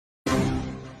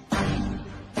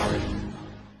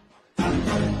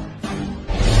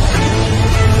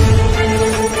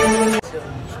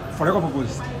For record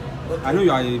purpose. Okay. I know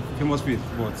you are a famous face,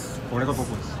 but for record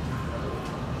purpose.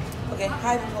 Okay,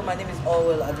 hi people, my name is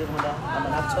Orwell Ademola. I'm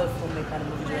an actor, filmmaker, and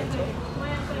movie director.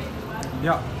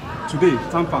 Yeah, today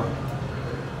TAMPAN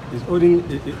is holding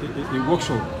a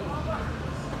workshop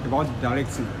about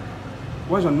directing.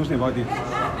 What's your notion about it?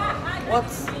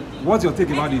 What's your take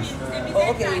about this?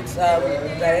 Oh, okay, it's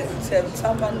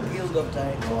TAMPAN Guild of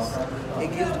Directors, a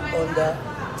guild under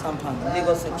TAMPAN,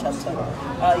 Lagos State chapter.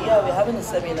 Yeah, we're having a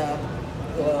seminar.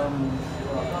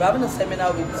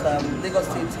 With Lagos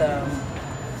State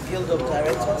Guild of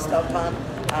Directors, TAMPAN,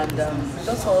 and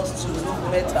just for us to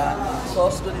look better, for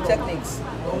us to do the techniques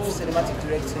of cinematic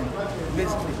directing.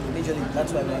 Basically, majorly,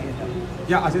 that's why we're here.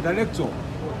 Yeah, as a director,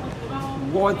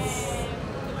 what's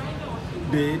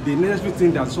the necessary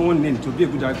thing that someone needs to be a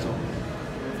good director?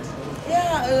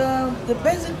 Yeah, the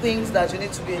basic things that you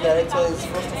need to be a director is,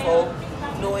 first of all,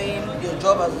 knowing your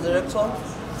job as a director.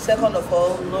 Second of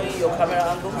all, knowing your camera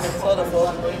angles. Third of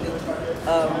all, knowing the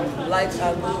light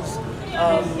angles.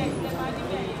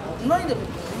 Knowing the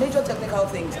major technical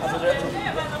things as a director.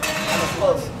 And of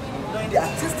course, knowing the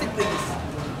artistic things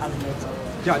as a director.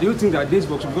 Yeah, do you think that this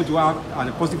work is going to have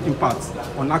a positive impact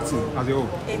on acting as a whole?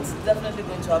 It's definitely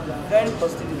going to have a very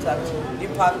positive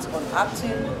impact on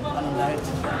acting and on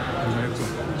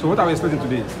directing. So what are we expecting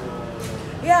today?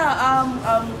 Yeah,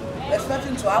 I'm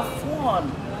expecting to have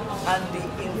fun and be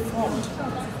informed.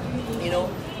 You know,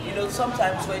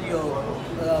 sometimes when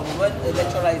when a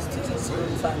lecturer is teaching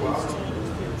students and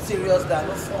it's serious, there are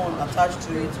no fun attached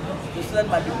to it. The student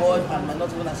might be bored and might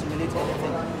not even assimilate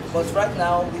anything. But right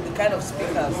now, with the kind of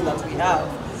speakers that we have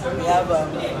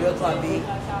Bioto Abi,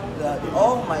 the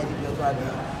almighty Bioto Abi,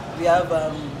 we have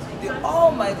the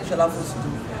almighty Shalafu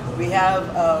Sudu, we have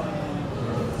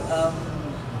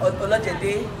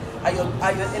Olajede, Ayo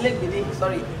Elegbede,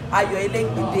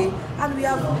 and we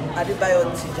have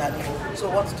Adebayo Tijani. So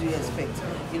what do you expect?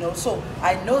 So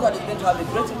I know that it's going to have a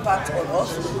great impact on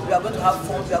us. We are going to have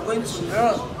fun, we are going to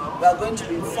learn, we are going to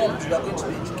be informed, we are going to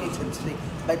be educated today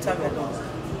by the time we are done.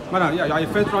 Madam, yeah, you are a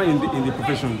veteran in the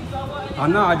profession.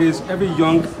 And nowadays, every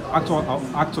young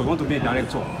actor wants to be a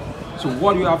director. So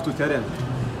what do you have to tell them?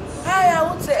 I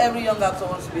would say every young actor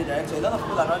wants to be a director. A lot of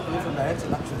people are running away from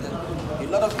directing, actually. A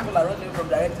lot of people are running away from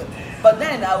directing. But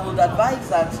then I would advise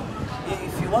that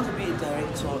if you want to be a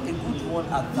director, a good one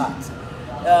at that,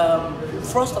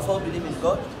 first of all, believe in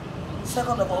God.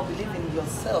 Second of all, believe in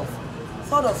yourself.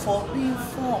 Third of all, be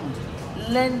informed.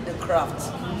 Learn the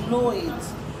craft. Know it.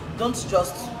 Don't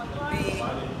just be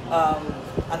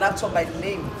an actor by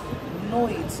name. Know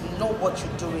it. Know what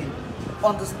you're doing.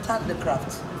 Understand the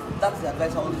craft. That's the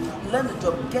advice I would give. Learn the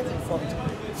job. Get informed.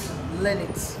 Learn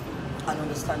it and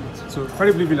understand it. So,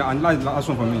 very briefly, and last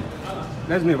one for me.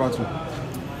 Let's know about you.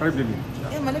 Very briefly.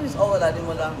 Yeah, my name is Orwell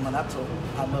Ademola. I'm an actor.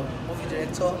 I'm a movie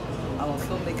director. I'm a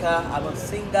filmmaker. I'm a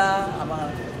singer. I'm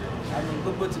a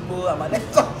Bobo, I'm an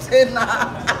entertainer.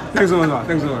 Thanks so much.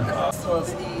 Thanks so much.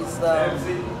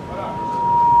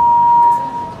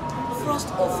 First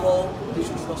of all, they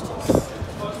should trust us.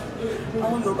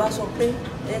 Àwọn Yorùbá sọ pé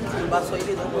ẹni tí Yorùbá sọ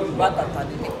ilé ìdánwò Yorùbá tàtà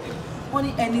nílé. Wọ́n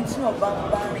ní ẹni tí Yorùbá ń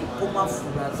bá rìn kó má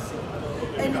fura sí.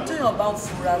 Ẹni tí Yorùbá ń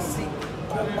fura sí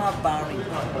kó má bá rìn.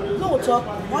 Lóòótọ́,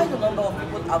 quite a number of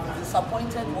people have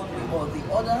disappointed one way or the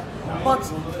other, but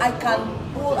I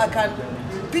can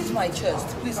beat my chest.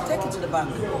 Please take it to the bank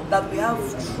that we have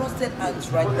trusted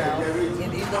hands right now in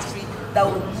the industry that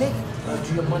will make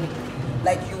good your money.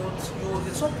 Like you will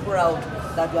be so proud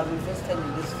that you have invested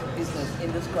in this business,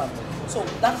 in this craft. So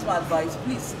that's my advice.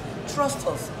 Please trust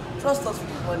us with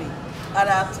your money, and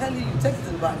I'm telling you, take it to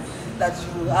the bank that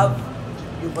you will have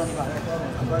your money back.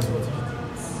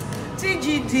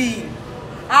 TGD,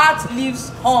 art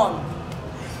lives on.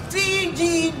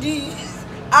 TGD,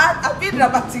 art, a bit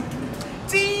dramatic.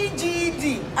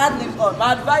 TGD, art lives on.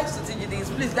 My advice to TGD is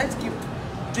please let's keep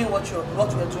doing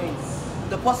what we're doing,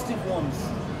 the positive ones.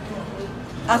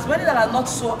 As many that are not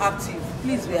so active,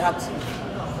 please be active.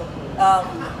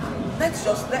 Let's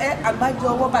just let's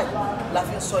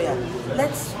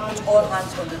put all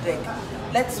hands on the deck.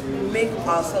 Let's make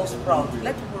ourselves proud.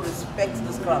 Let people respect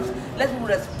this craft. Let people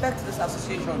respect this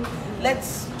association.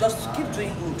 Let's just keep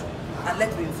doing good and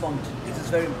let's be informed. It is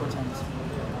very important.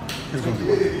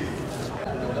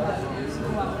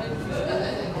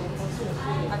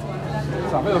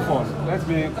 So first of all, let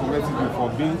me congratulate you for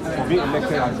being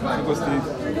elected as Lagos State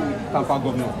Tampa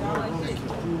governor.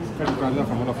 Congratulations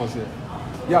from all of us here.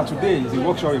 Yeah, today is a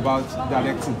workshop about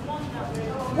directing.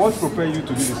 What prepared you to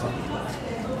do this, sir?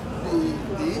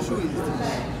 The issue is this.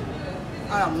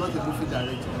 I am not a movie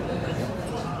director.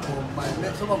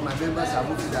 Some of my members are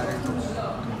movie directors.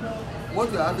 what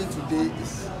we are having today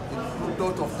is a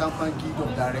product of TAMPAN Guild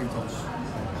of Directors.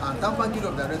 And TAMPAN Guild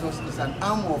of Directors is an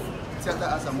arm of Theatre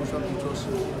Arts and Motion Pictures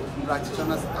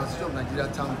Practitioners Association of Nigeria,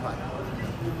 TAMPAN.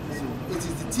 So it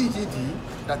is the TGD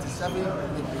that is having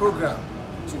a program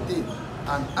today,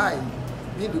 and I,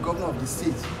 being the governor of the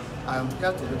state, I am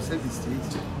here to represent the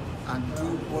state and do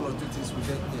one or two things with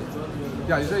them here.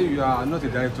 Yeah, you say you are not a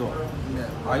director. Yeah.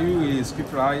 Are you a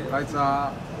script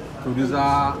writer,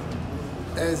 producer?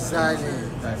 Exactly.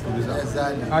 Producer.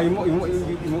 Exactly.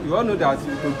 You all know that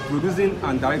producing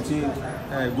and directing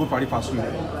go pari passu.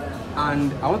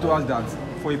 And I want to ask that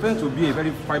for a person to be a very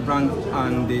vibrant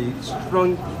and a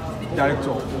strong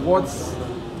director, what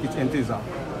it entails?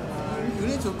 You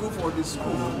need to go for the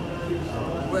school.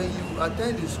 When you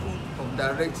attend the school of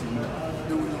directing,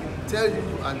 they will tell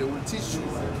you and they will teach you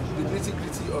the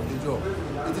nitty-gritty of the job.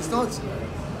 It is not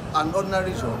an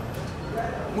ordinary job.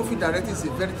 Movie directing is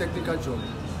a very technical job,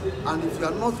 and if you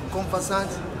are not conversant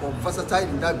or versatile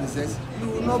in that business, you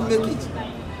will not make it.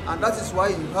 And that is why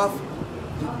you have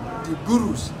the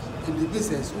gurus in the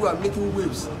business who are making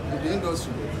waves in the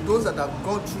industry, those that have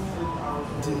gone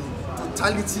through the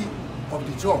totality of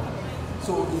the job.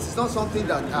 So it is not something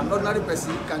that an ordinary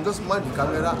person can just man the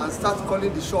camera and start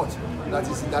calling the shot that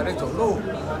is the director. No,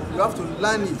 you have to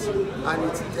learn it, and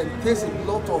it takes a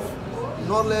lot of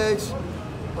knowledge,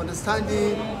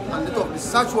 understanding, and a lot of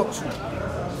research work too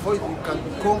before you can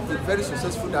become a very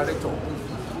successful director.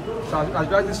 So as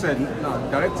you already said, now,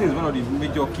 directing is one of the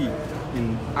major key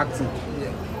in acting.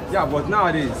 Yeah, but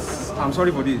nowadays, I'm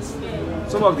sorry for this,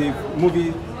 some of the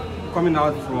movies coming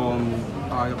out from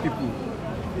people,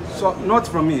 so not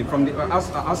from me, from the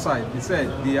outside, they said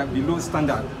they are below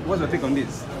standard. What's your take on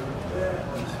this?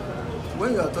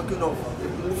 When you are talking of a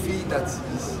movie that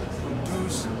is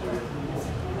produced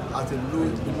at a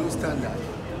low standard,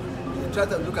 you try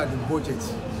to look at the budget.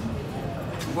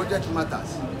 Budget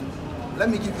matters. Let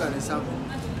me give you an example.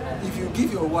 If you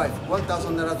give your wife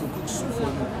 1,000 naira to cook soup for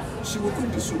you, she will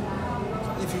cook the soup.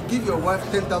 If you give your wife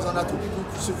 10,000 naira to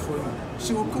cook soup for you,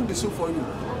 she will cook the soup for you,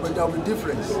 but there will be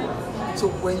difference. So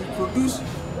when you produce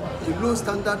a low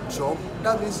standard job,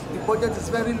 that means the budget is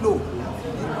very low.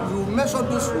 You measure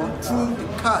those ones through the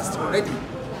cast already.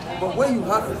 But when you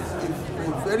have a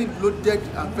very loaded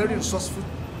and very resourceful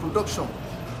production,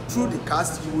 through the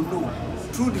cast you will know,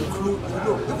 through the crew you will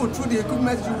know, even through the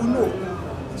equipment you will know.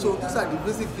 So these are the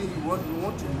basic things you want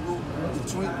to know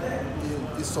between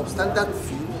a substandard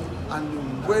film and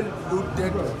a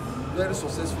well-loaded, very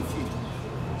successful film.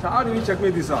 So how do we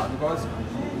checkmate this out? Because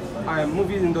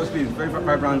movie industry is very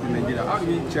vibrant in Nigeria. How do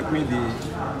we checkmate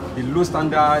the low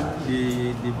standard,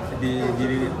 the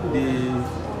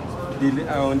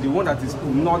one that is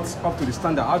not up to the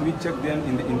standard? How do we check them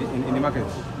in the market?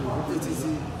 It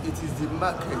is the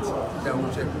market that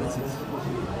will checkmate it.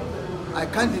 I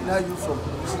can't deny you from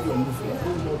producing your movie,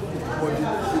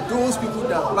 but those people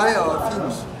that buy our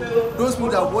films, those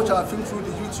people that watch our film through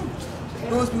the YouTube,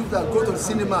 those people that go to the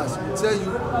cinemas will tell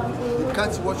you they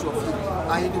can't watch your film,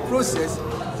 and in the process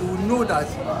you will know that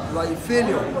you are a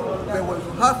failure. But when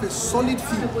you have a solid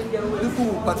film, people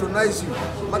will patronize you,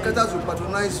 marketers will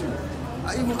patronize you,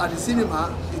 and even at the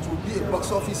cinema it will be a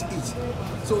box office hit.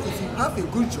 So if you have a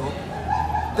good job,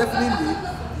 definitely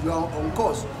you are on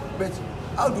course. But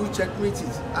how do you checkmate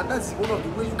it? And that's one of the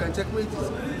ways you can checkmate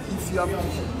it. If you have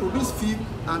produced film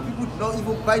and people do not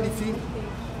even buy the film,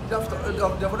 they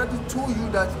have already told you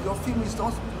that your film is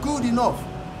not good enough.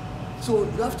 So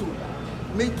you have to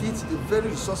make it a very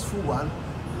resourceful one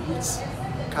with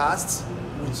cast,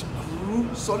 with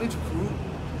crew, solid crew,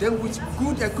 then with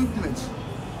good equipment.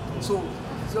 So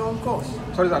it's on course.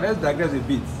 Sorry, sir, let's digress a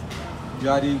bit. You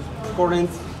are the current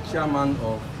chairman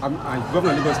of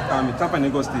Governor Lagos, TAMPAN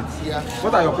Lagos State. Yeah.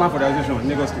 What are your plans for the organization in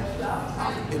Lagos State?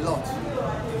 A lot.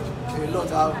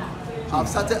 I've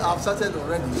started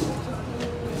already. We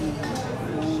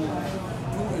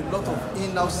do a lot of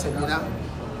in-house seminar,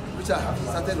 which I have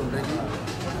started already.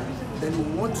 Then we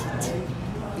want to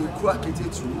do a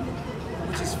co-accredited tool,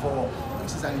 which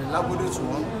is an elaborate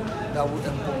one that will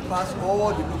encompass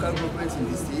all the local governments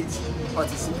in the state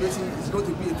participating. It's going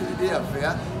to be a 3-day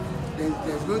affair. Then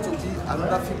there's going to be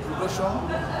another film production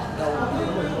that will be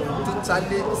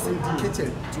totally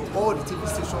syndicated to all the TV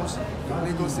stations in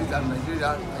Lagos State and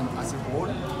Nigeria and as a whole.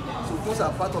 So those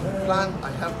are part of the plan I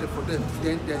have there for them.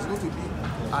 Then there's going to be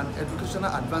an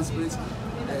educational advancement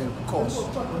course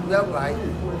whereby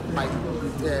my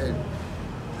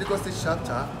Lagos State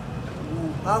chapter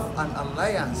will have an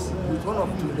alliance with one of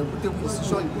the reputable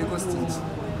institutions in Lagos State,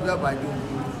 whereby they will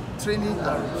be training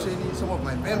and training some of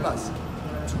my members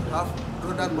to have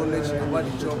broader knowledge about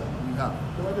the job we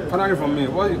have. Finally from me,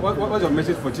 what's your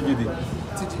message for TGD?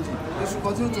 TGD, they should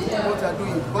continue to do what they are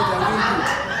doing because they are doing good.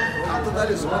 I'm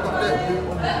totally support of them.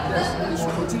 Yes, they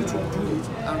should continue to do it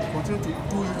and continue to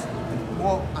do it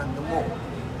more and more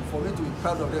for me to be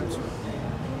proud of them too.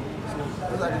 So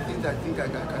those are the things I think I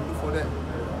can do for them.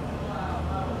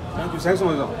 Thank you. Thanks so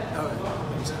much. All right.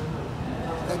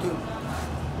 Thank you.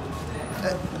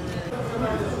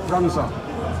 Good afternoon, sir.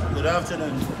 Good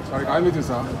afternoon. Sorry, can I meet you,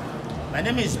 sir? My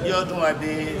name is Biodun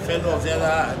Abe, fellow of theatre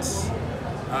arts.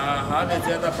 I'm a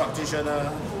theatre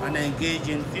practitioner and engage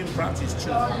in film practice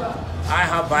too. I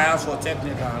have bias for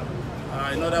technical.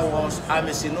 In other words, I'm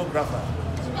a scenographer.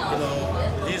 You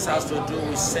know, this has to do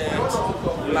with set,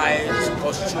 lights,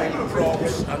 costume,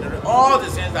 props, and all the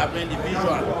things that bring the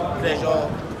visual pleasure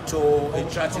to a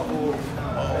theatrical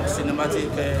or cinematic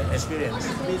experience.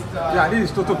 Yeah, this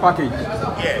is total package.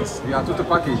 Yes. Yeah, total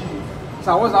package.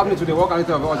 So what's happening today? What can you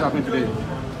tell about what's happening today?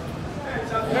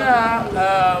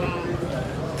 Yeah,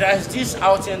 there's this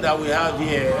outing that we have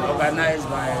here organized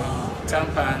by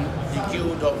TAMPAN, the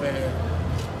Guild of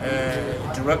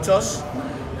Directors.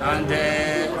 And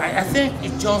I think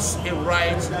it's just a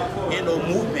right,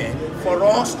 movement for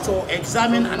us to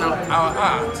examine our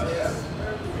art.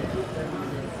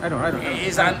 I don't.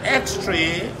 It's an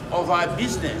X-ray of our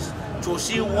business to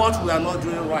see what we are not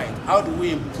doing right. How do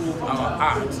we improve our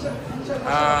art?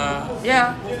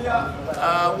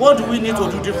 What do we need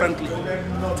to do differently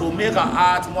to make our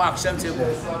art more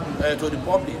acceptable to the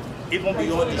public, even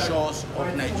beyond the shores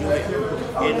of Nigeria?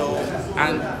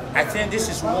 And I think this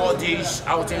is what this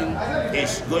outing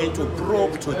is going to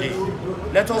probe today.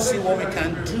 Let us see what we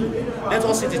can do. Let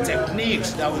us see the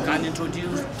techniques that we can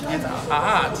introduce in our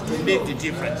art to make the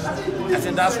difference. I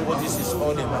think that's what this is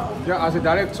all about. Yeah, as a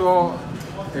director,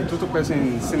 a total person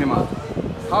in cinema,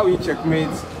 how you checkmate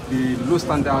the low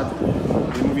standard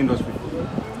in the movie industry?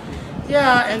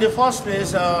 Yeah, in the first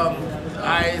place,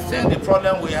 I think the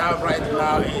problem we have right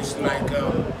now is like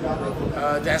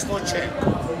there's no check,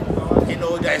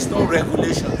 there's no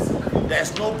regulation,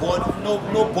 there's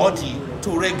nobody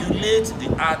to regulate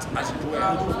the art as it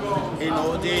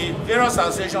were. The various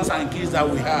associations and guilds that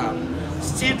we have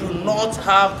still do not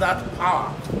have that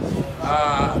power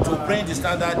to bring the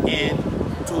standard in,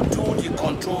 to do the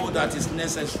control that is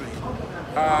necessary.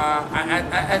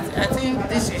 I think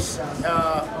this is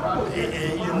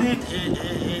you need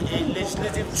a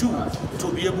legislative tool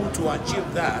to be able to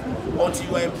achieve that. Until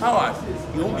you are empowered,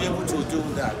 you won't be able to do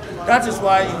that. That is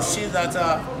why you see that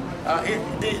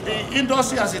the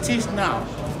industry as it is now,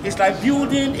 it's like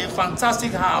building a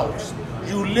fantastic house.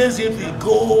 You lace it with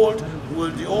gold,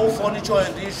 with the old furniture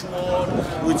in this world,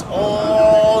 with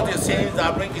all the things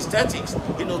that bring aesthetics,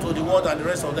 to the world and the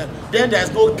rest of them. Then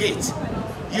there's no gate.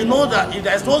 You know that if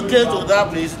there's no gate to that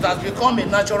place, it has become a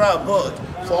natural abode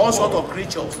for all sorts of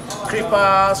creatures,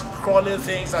 creepers, crawling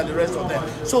things, and the rest of them.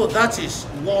 So that is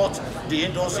what the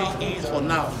industry is for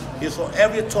now. It's for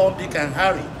every Tom, Dick, and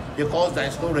Harry, because there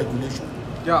is no regulation.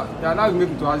 Yeah. Now you make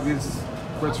me to ask this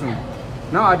question.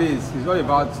 Nowadays, it's all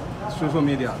about social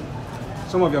media.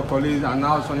 Some of your colleagues are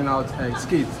now sending out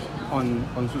skits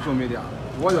on social media.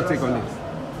 What's your take on this?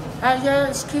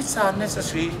 Yeah, skits are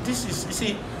necessary. This is, you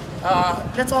see,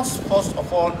 let us first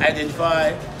of all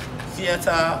identify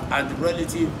theater and the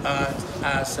relative art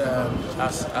as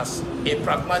a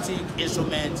pragmatic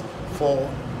instrument for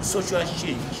social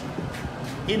change.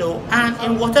 And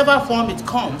in whatever form it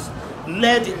comes,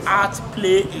 let the art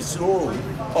play its role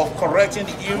of correcting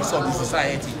the ills of the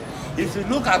society. If you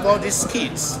look at all these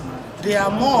skits, they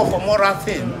are more of a moral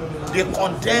thing. They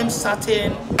condemn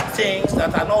certain things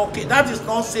that are not okay. That is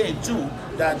not saying too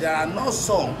that there are not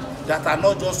some that are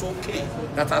not just okay,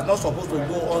 that are not supposed to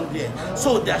go on there.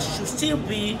 So there should still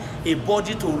be a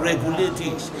body to regulate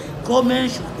this.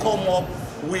 Government should come up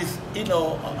with a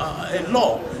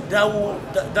law that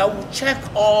will check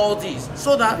all this,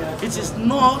 so that it is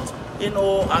not an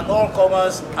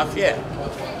all-comers affair.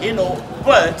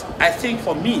 But I think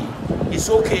for me, it's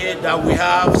okay that we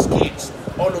have skits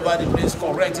all over the place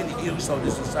correcting the ills of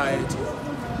the society.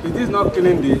 It is not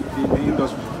killing the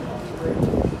industry.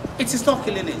 It is not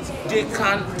killing it. They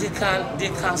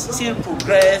can still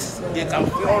progress. They can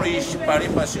flourish pari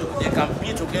passu. They can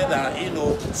be together,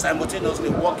 simultaneously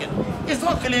working. It's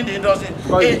not killing the industry.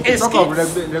 But talk of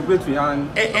regulatory, and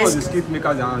some of the skit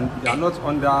makers they are not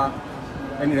under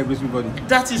any regulatory body.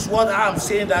 That is what I'm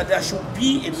saying, that there should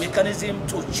be a mechanism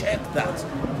to check that.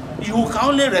 You can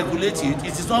only regulate it.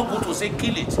 It is not good to say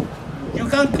kill it. You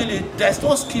can't kill it. There's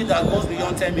no skill that goes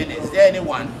beyond 10 minutes. Is there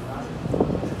anyone?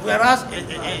 Whereas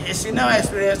a cinema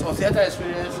experience or theater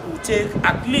experience will take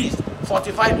at least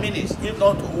 45 minutes, if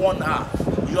not 1 hour.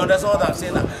 You understand what I'm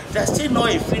saying now? There's still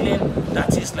not a feeling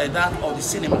that is like that of the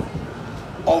cinema,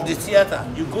 of the theater.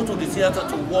 You go to the theater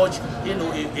to watch, you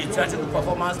know, a theatrical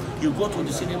performance. You go to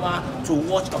the cinema to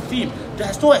watch a film.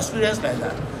 There's no experience like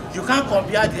that. You can't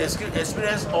compare the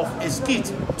experience of a skit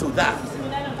to that.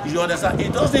 You understand?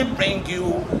 It doesn't bring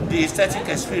you the aesthetic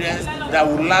experience that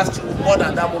will last you more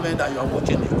than that moment that you are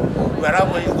watching it. Whereas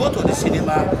when you go to the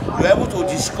cinema, you're able to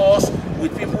discuss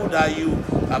with people that you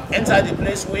have entered the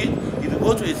place with. If you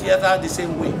go to a theater, the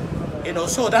same way. You know,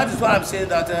 so that is why I'm saying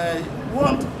that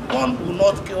one will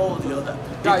not kill the other.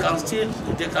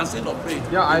 They can still operate.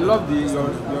 Yeah, I love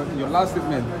your last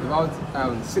statement about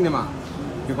cinema,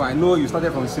 because I know you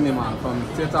started from cinema, from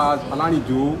theaters, Alani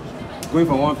Joe, going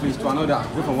from one place to another,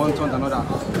 going from one town to another.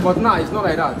 But now it's not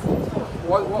like that.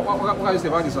 What can you say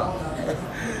about this, sir?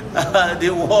 The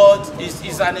world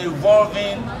is an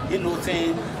evolving, you know,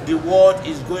 thing. The world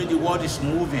is going, the world is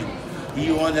moving.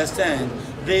 You understand?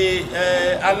 The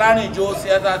Alani Joe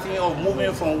theater thing of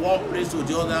moving from one place to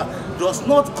the other does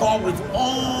not come with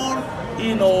all,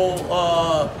 you know,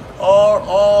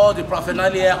 all the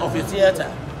paraphernalia of a theater.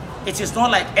 It is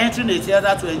not like entering a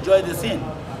theater to enjoy the thing.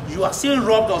 You are still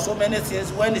robbed of so many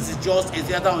things when it is just a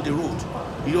theater on the road.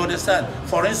 You understand?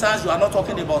 For instance, you are not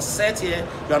talking about set here,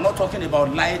 you are not talking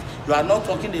about light, you are not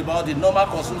talking about the normal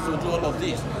costumes to do all of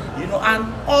this. You know, and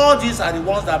all these are the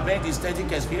ones that bring the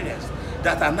aesthetic experience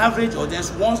that an average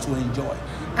audience wants to enjoy.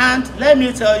 And let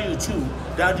me tell you too,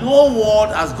 that the whole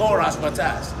world has gone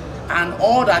razzmatazz, and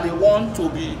all that they want to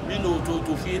be, you know,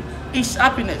 to feel is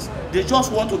happiness. They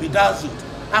just want to be dazzled.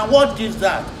 And what gives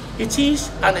that? It is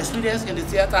an experience in the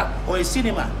theater or a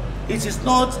cinema. It is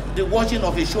not the watching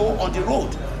of a show on the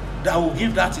road that will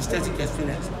give that aesthetic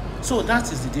experience. So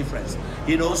that is the difference.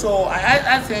 You know, so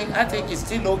I think it's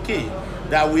still okay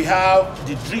that we have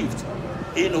the drift,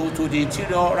 you know, to the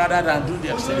interior rather than do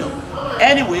the exterior.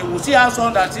 Anyway, we'll see how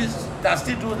some that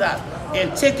still do that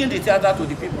in taking the theater to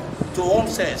the people, to home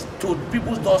sets, to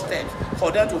people's doorsteps,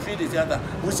 for them to feel the theater.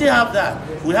 We still have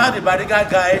that. We have the barriga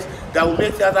guys that will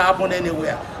make theater happen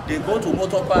anywhere. They go to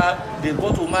motor park, they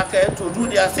go to market to do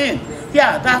their thing.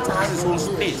 Yeah, that has its own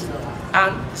space.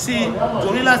 And see,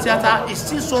 guerrilla theater is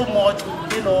still so much,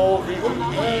 you know,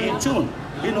 in tune.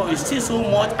 You know, it's still so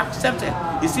much accepted.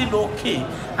 It's still okay.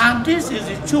 And this is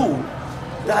the tool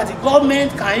that the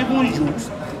government can even use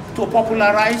to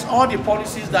popularize all the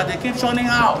policies that they keep churning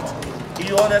out.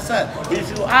 You understand? If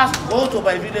you go to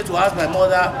my village to ask my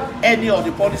mother any of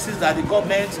the policies that the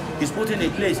government is putting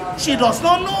in place, she does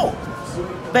not know.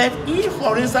 But if,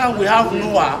 for instance, we have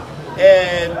NOAA,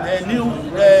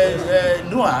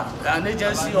 an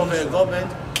agency of a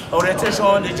government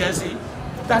orientation agency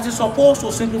that is supposed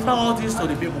to simplify all this to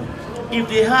the people. If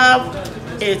they have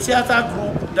a theater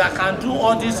group that can do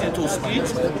all this into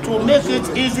skits to make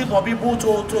it easy for people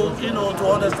to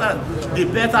understand, the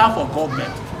better for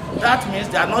government. That means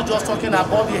they are not just talking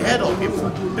about the head of people.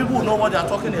 People know what they are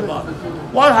talking about.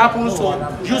 What happens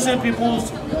to using people's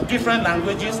different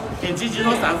languages,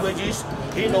 indigenous languages,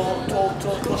 you know,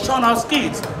 to shun out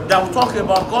skits that will talk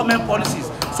about government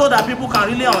policies so that people can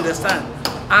really understand.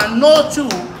 And know too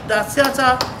that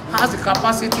theater has the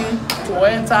capacity to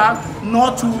enter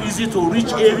not too easy to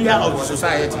reach area of the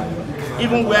society.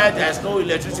 Even where there is no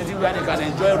electricity, where they can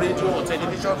enjoy radio or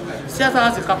television, theater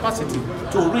has the capacity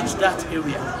to reach that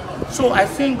area. So I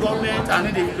think government and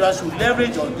individuals should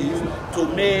leverage on this to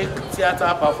make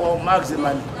theater perform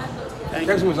maximally. Thank you.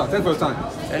 Thanks, sir. Thanks for your time.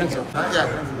 Thank you.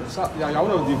 Sir, you're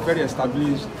one of the very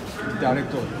established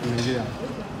directors in Nigeria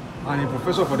and a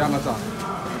professor for that matter.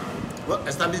 Well,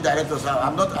 established directors.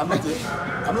 I'm not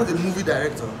a movie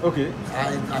director. Okay.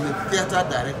 I'm a theater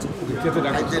director. Okay, theater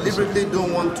director. I deliberately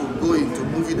don't want to go into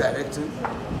movie directing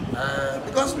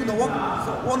because you know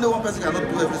only one person cannot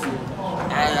do everything.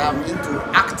 I am into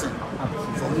acting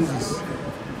for movies,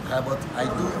 but I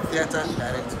do theater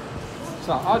directing.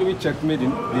 So how do we checkmate the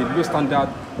low standard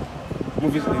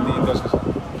movies in the industry, sir?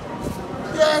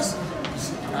 Yes,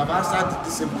 I've answered the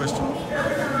same question.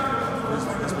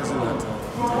 This person that.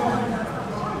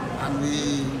 And we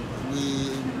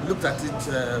looked at it, with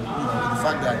the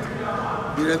fact that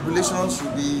the regulations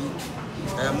should be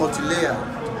multi-layered.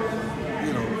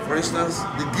 You know, for instance,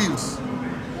 the guilds,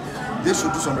 they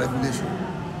should do some regulation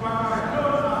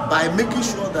by making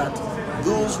sure that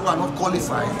those who are not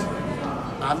qualified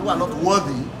and who are not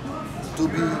worthy to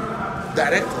be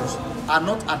directors are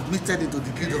not admitted into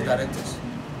the guild of directors.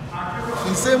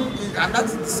 And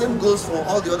that's the same goes for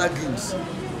all the other guilds.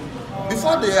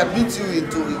 Before they admit you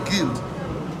into a guild,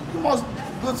 you must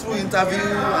go through interview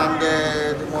and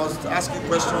they must ask you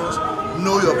questions,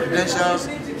 know your credentials,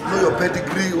 know your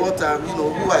pedigree, what you know,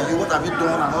 who are you, what have you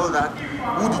done, and all that.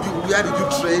 Where did you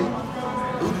train?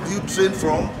 Who did you train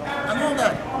from, and all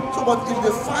that. So, but if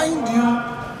they find you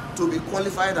to be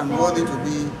qualified and worthy to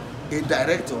be a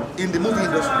director in the movie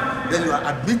industry, then you are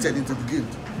admitted into the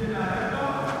guild,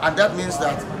 and that means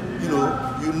that you know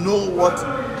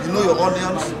your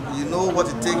onions, you know what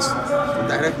it takes to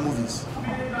direct movies,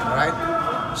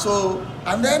 right? So,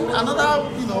 and then another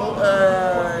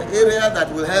area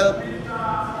that will help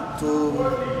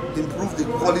to improve the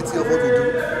quality of what we do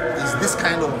is this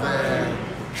kind of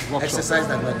exercise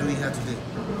that we're doing here today.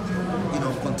 You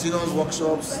know, continuous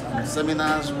workshops and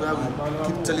seminars where we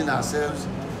keep telling ourselves,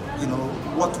 you know,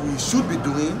 what we should be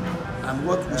doing and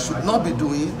what we should not be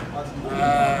doing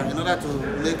in order to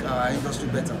make our industry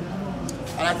better.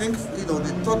 And I think, you know,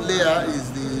 the third layer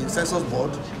is the census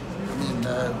board. I mean,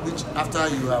 which after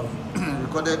you have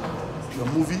recorded your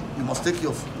movie, you must take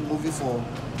your movie for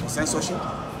censorship.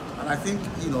 And I think,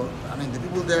 you know, I mean, the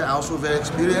people there are also very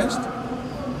experienced.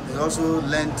 They also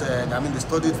learned, they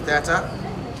studied theater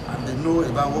and they know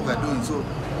about what we're doing. So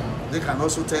they can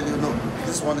also tell you, no,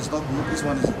 this one is not good, this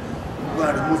one is, go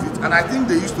and remove it. And I think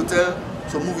they used to tell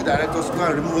some movie directors to go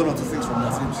and remove one or two things from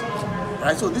their films.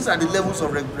 Right? So these are the levels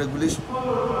of regulation.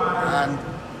 And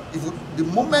if the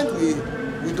moment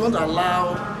we don't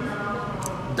allow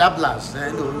dabblers,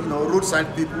 you know,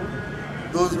 roadside people,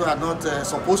 those who are not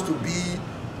supposed to be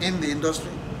in the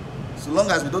industry, so long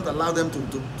as we don't allow them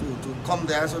to come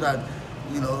there, so that,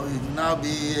 you know, it will now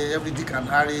be every Dick and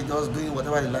Harry just doing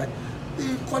whatever they like,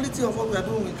 the quality of what we are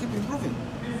doing will keep improving.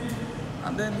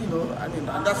 And then, you know, I mean,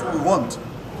 and that's what we want,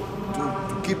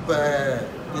 to keep,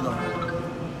 you know,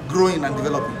 growing and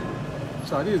developing.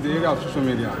 So this is the area of social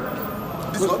media.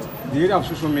 This what? The area of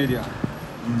social media.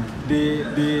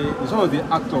 Some of the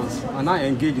actors are now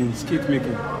engaged in skit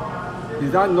making.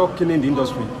 Is that not killing the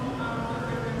industry?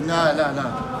 No.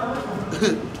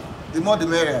 The more the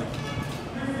merrier.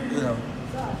 You know,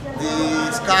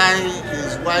 the sky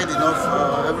is wide enough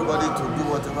for everybody to do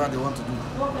whatever they want to do.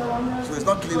 So it's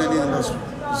not killing any industry.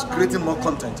 It's creating more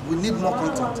content. We need more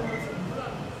content.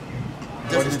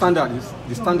 But the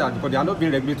standard because they are not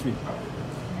being regulated.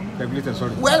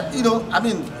 Sorry. Well, you know, I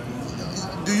mean,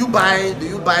 do you buy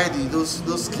those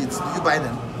skits? Do you buy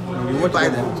them? Do you buy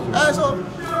them? So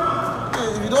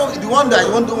if you don't, the one that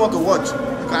you don't want to watch,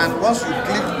 you can, once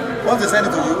they send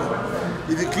it to you,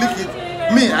 if you click it,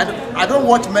 I don't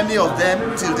watch many of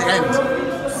them till the end.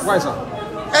 Why, sir?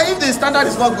 And if the standard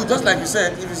is not good, just like you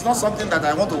said, if it's not something that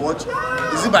I want to watch,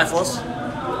 is it by force?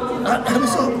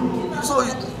 So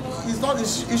it's not.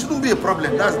 It shouldn't be a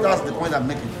problem. That's the point I'm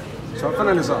making. So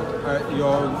finally, sir,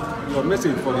 your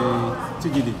message for the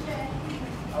TGD.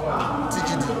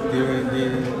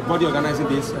 The body organizing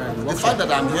this. The fact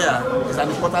that I'm here is an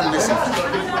important message.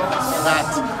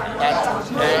 That I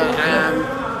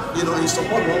am, you know, in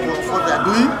support of what they are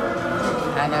doing,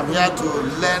 and I'm here to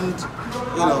lend,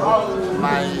 you know,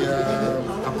 my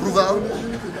approval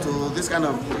to this kind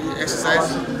of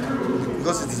exercise,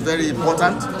 because it is very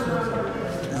important.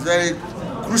 It's very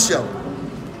crucial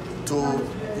to,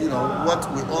 you know,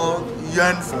 what we all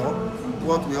yearn for,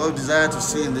 what we all desire to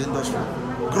see in the industry: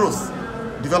 growth,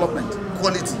 development,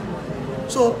 quality.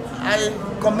 So I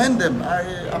commend them, I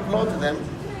applaud them,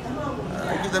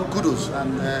 I give them kudos,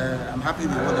 and I'm happy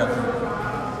with what they're doing.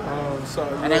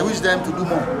 And I wish them to do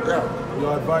more. Yeah.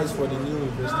 Your advice for the new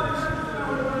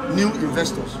investors? New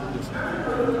investors? Yes, sir.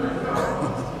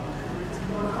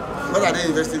 What are they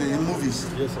investing in movies?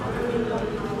 Yes, sir.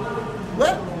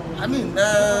 Well, I mean,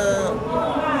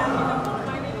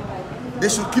 they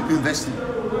should keep investing.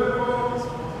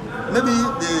 Maybe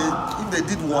if they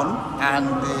did one and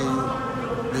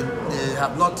they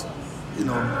have not, you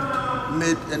know,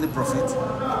 made any profit,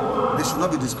 they should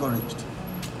not be discouraged.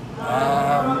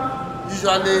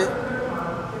 Usually,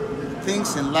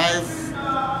 things in life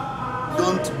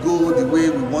don't go the way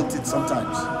we want it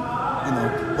sometimes, you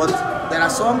know. But there are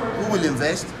some who will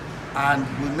invest and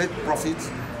will make profit,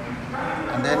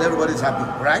 and then everybody's happy,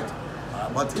 right?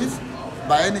 But if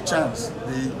by any chance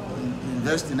they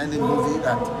invest in any movie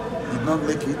that did not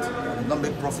make it, did not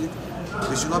make profit,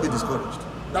 they should not be discouraged.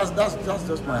 That's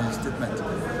just my statement.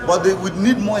 But we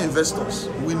need more investors.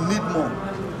 We need more.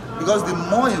 Because the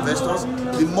more investors,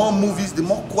 the more movies, the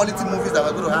more quality movies that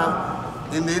we're going to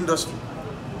have in the industry.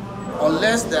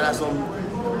 Unless there are some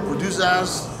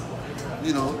producers,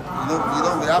 you know,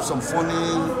 we have some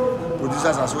funny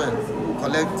producers as well who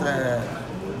collect a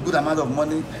good amount of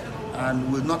money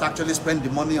and will not actually spend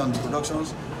the money on the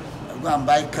productions. Go and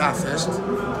buy car first,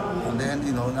 and then,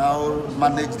 you know, now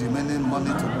manage the remaining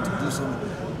money to do so.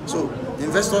 So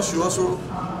investors should also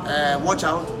watch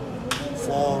out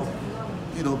for,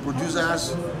 you know,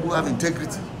 producers who have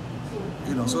integrity,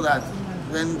 you know, so that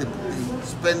when they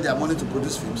spend their money to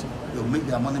produce films, they'll make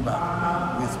their money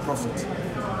back with profit.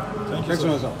 Thank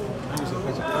you, sir.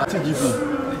 TGV,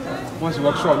 once you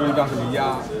workshop, you got the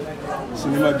ya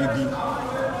cinema gidi,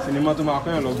 cinema to máa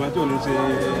kọ́yàn lọ́gbọ́n tí ò ní ṣe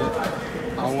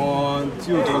àwọn tí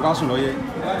ò tọrọ ká sùn lọ́yẹ.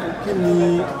 Kí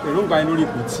ni èròǹgbà yín lórí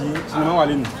ipò tí cinema wà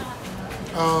lẹ́nu?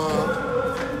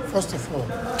 First of all,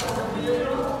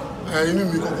 inú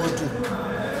mi kọ́kọ́ dùn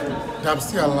that I'm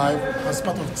still alive as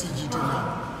part of TGD now.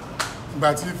 Ìgbà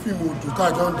tí fíìmù odò tá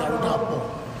àjọ ń darúdàpọ̀,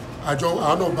 àjọ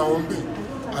àwọn náà bá wọn gbé,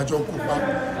 àjọ kópa.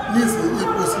 Ní ìsìn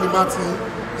ipò sinimá ti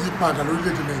yí padà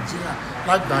lórílẹ̀-èdè Nàìjíríà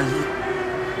lágbàáyé.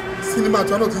 Sinimá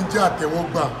tí wọn náà ti ń jẹ́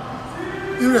àtẹ́wọ́gbà,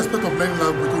 irrespect of any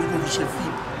language torí kò fi ṣe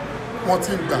fíìmù, wọ́n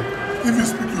ti ń gbà. If you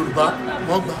speak Yorùbá,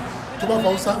 wọ́n gbà. Tó bá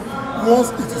Hausa, once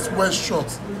it is well shot,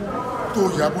 tó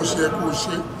yà bó ṣe yẹ kó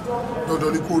ṣe,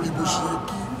 dandan ni kó rí bó ṣe yẹ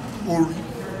kí ó rí.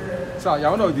 Sir, you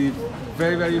are one of the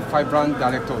very, very vibrant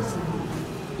directors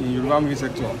in Yoruba movie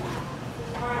sector.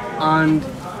 And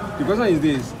the question is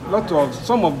this,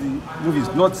 some of the movies,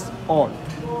 not all,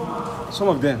 some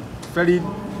of them, very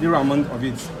little amount of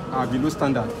it are below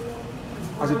standard.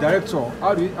 As a director,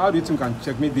 how do you think you can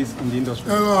checkmate this in the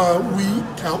industry? We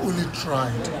can only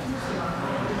try.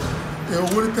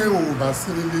 Only time we will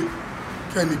see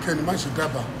Kenny match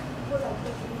dábàá.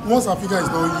 Once Africa is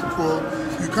not equal,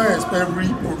 you can't expect every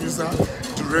producer,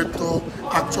 director,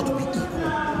 actor to be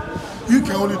equal. You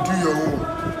can only do your own.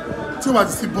 Tí o bá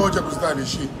ti sí budget kò sí dáa lè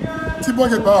ṣe. Tí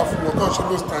budget bá wà fún wọn tó ń ṣe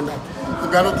low standard,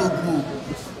 ìgbà náà tó gbó o.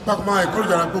 Bákan máa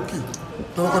encourage ara gòkè,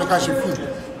 lọ́wọ́ kọ́ni ká ṣe fún.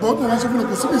 But wọ́n máa ṣe fún un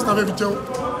kò sí mr fẹ́ fi jẹun.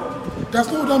 That's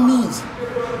not what that means.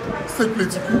 State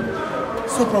political,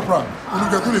 so proper,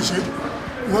 olùjẹ tó lè ṣe.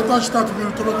 Ìwọ́n tó ń ṣe tàbí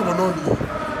tó lọ́kọ̀ọ́ náà nìyẹn.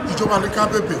 Ìjọba ní ká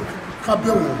bẹ̀bẹ̀, ká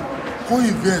bẹ̀ wọ́n, kó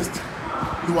invest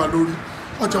ló wà lórí.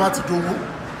 Ọjà wa ti dowó.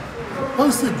 When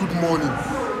you say good morning,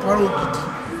 Paro Gidi,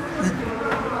 we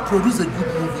produce a good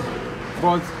movie.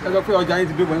 But ẹ sọ pé ọjà yín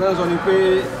ti gbégbọn náà sọ ni pé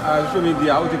social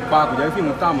media ó ti pa kò jẹ́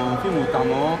fíìmù tà mọ́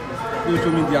ní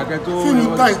social media kẹ́tó.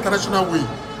 Fíìmù tà international way.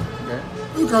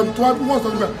 You can to have most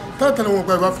of them. Tell wọn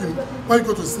gba Yorùbá film. When you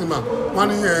go to cinema, wọ́n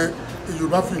ní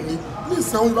Yorùbá film ni. Ní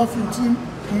ìsìn àwọn Yorùbá film tí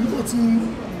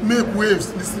make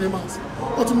waves in the cinemas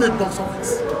or to make box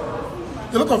office.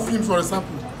 A lot of films, for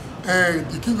example,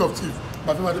 The King of Thieves,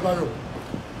 Bafemi Adebayo,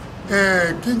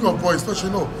 King of Boys, don't you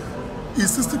know,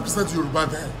 is 60% Yoruba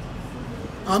there.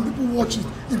 And people watch it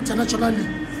internationally.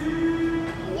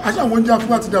 I can't wonder if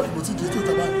what's there for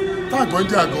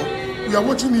we are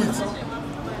watching it.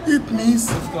 It means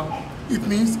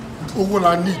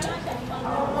Owola need.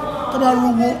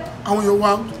 Tabarowo, and you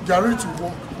want, they are ready to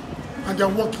work, and they are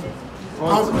working.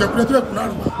 The creator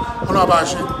on our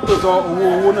bash.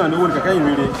 Owó náà lówó ní kẹ̀kẹ́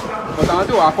ìrere. But àwọn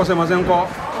tí wà á kọ́ṣẹ́ mọṣẹ́ ń kọ́.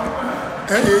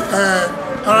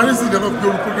 Ara ní sí ìdáná fi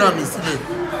orí program yìí sílẹ̀.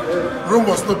 Rome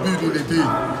was not built in a day.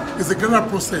 It's a gradual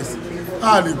process.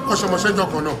 A lè kọ́ṣẹ́ mọṣẹ́ jọ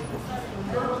kan náà.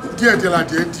 Díẹ̀ la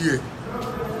díẹ̀.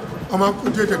 Ọmọ akó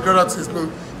díẹ̀ gradual process náà.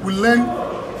 We learn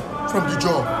from the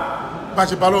job. Bá a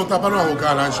ṣe balọ̀ àwọn ọ̀gá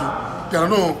ara ń ṣe. Yàrá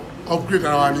náà upgrade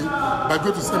ara wa ni. By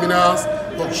going to seminars,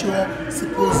 workshop,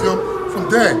 symposium. From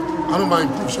there, I don't mind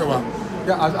improve shower.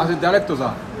 Yeah, as a director,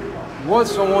 sir, what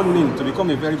someone need to become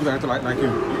a very good director like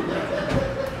you?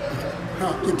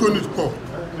 You don't need call.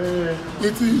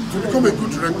 To become a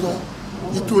good director,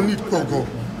 you don't need call.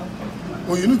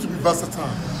 Well, you need to be versatile.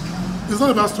 It's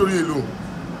not about story alone.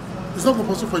 It's not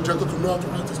compulsory for a director to know how to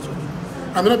write a story.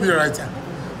 I may not be a writer.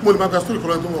 But I'm story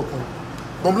don't work on.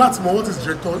 But I'm not what this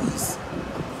director is.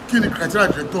 Kí ni criteria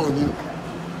director ni?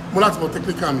 Mo láti mọ̀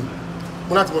technical mi.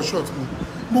 Mo láti mọ̀ short mi.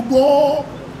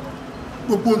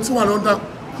 Gbogbo tí wà lọ́ndà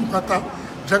kúkátá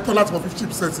director láti mọ̀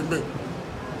 50% in me.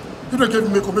 If they give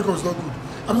me makeup is not good.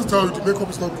 I'm just telling you the makeup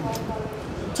is not good.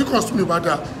 Tí costume bá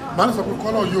dá, màá ní sọ pé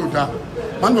colour yóò dá.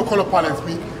 Màá ní mọ̀ colour palette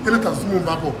mi, ilé tàbí mú un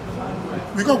bá bọ̀.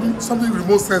 We got something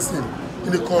remote sensing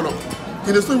in the color.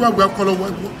 In the story where we have color,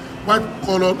 white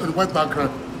color and white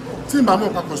background. Tí màá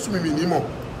mọ̀ pa costume mi ní mọ̀.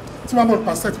 Tí màá mọ̀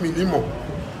pa set mi ní mọ̀.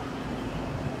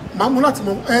 Màá mọ̀ láti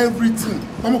mọ̀ everything.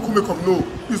 Màá mọ̀ kó makeup no,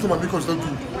 this no my makeup is not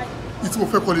good. It's mo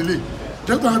fẹ́ kọ́ lélẹ̀.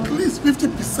 Just at least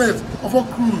 50% of our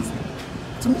crews.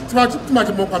 Tí màá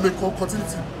jẹ́ mọ̀ pa makeup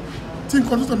continuity. Tí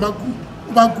nǹkan tó máa gùn,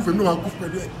 ó bá gùn fèmí náà máa gùn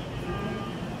pẹ̀lú ẹ̀.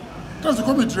 That's the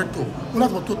comedy director. Mo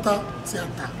láti mọ̀ total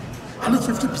theatre. At least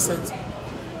 50%.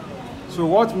 So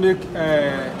what make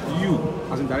you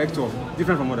as a director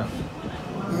different from others?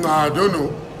 Nah, I don't know.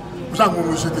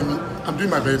 I'm doing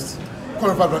my best.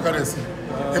 Call for vacancy.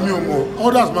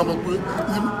 Others mama pé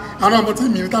àwọn ọmọ tí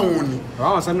mi ní táwọn ò ní.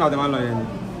 Àwọn seminar dem an lọ yẹn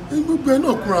ni. Gbogbo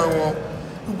náà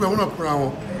kúnra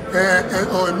wọn.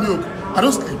 or milk. I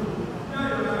don't sleep.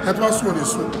 That was when they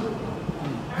soup.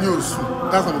 News.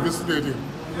 That's what I'm basically.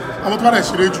 I'm not going to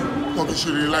share you. Or to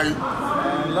share like.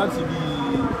 Láti bí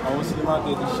àwọn sinimá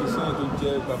tẹ̀ ti ṣe sẹ́yìn tó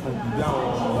jẹ́ papọ̀ bí àwọn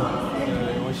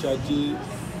ìránṣẹ́ ajé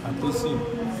àtẹ́sìn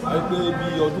àìpé bí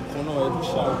ọdún kan náà ẹ̀dún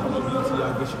ṣe àwọn kan náà bíi ti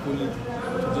agbésíkólé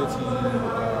tó jẹ́ ti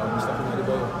Mr. Femi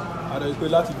Adébáyọ̀ àdá wípé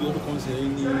láti bí ọdún kan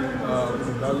sẹ́yìn ní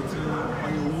olùdarí tí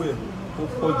wọ́n ní owó ẹ̀ ó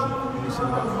pọ̀ jù nínú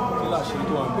sinimá kí láṣẹ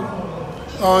tó wà ń bẹ̀.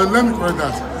 Let me correct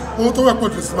that. Owó tó wà pọ̀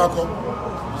jù sinimá kan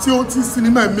tí ó ti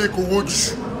sinimá make owó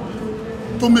jù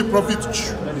to make profit jù.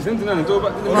 The same thing I told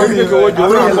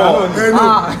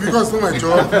because for my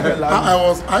job, I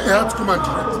had to come and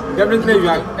direct. Definitely, you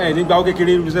are. Nígbà ó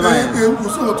kékeré irú sẹ́fà yẹn. Kò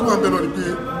sí ọ̀tún wa bẹ́ẹ̀ náà ni pé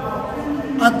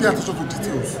I pay attention to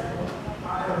details.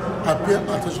 I pay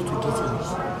attention to details.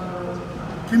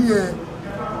 Kí ni ẹ,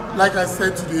 like I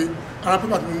said today, ara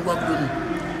pépà tí mo ń wá kúrò ní,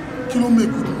 kí ló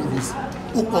make good movies?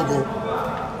 Ó pọ̀ gan.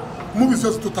 Movies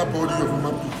just total body of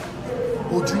human being.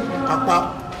 Ojú, apá,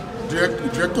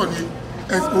 director ni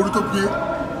orí tó gbé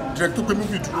director pé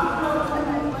movie dúró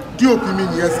DOP mi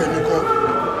ní ẹsẹ̀ mi kan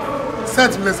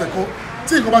set mi lẹ́sẹ̀ kan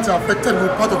tí nǹkan bá ti affected no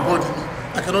part of body mi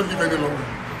I cannot live any longer.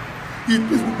 It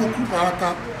means gbogbo kú parata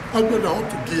ọgbẹ́ni àwọn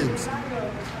to games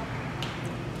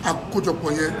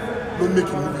àkójọpọ̀ yẹn ló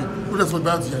make a movie ló dẹ̀ sọ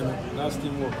bá ti yẹn. That's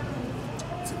teamwork.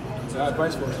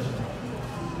 Advice for you.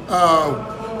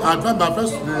 My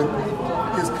advice to them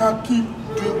is keep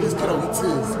doing this kind of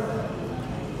things.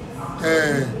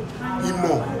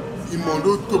 Ìmọ̀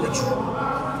ló tóbi jù.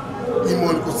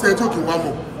 Ìmọ̀ ni kò sẹ́yìn tí ó kì í wá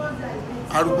mọ̀.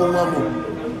 Arúgbó ń wá mọ̀.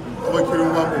 Ọmọ ìkiri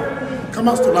ń wá mọ̀. Ká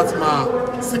má stop láti máa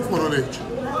seek for knowledge.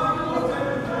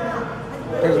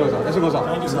 Thank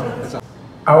you, sir.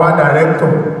 Our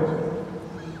director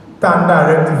tá ń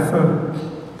direct film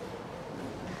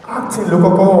acting ló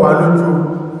kọ́kọ́ wà lójú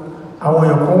àwọn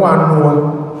èèyàn kan wà nù wa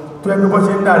tó ẹgbẹ́ bọ́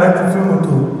ṣe ń direct film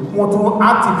tó wọ́n tún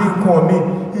act bí nǹkan mi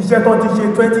iṣẹ́ tó ti ṣe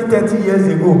 20-30 years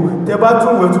ago tẹ bá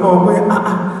tún wẹ̀ túnmọ̀ pé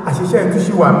àṣìṣe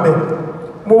ìtúṣì wà ń bẹ̀.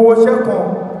 Mo wo iṣẹ́ kan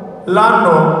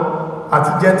lánàá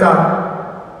àti jẹ́ta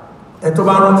ẹ̀ tó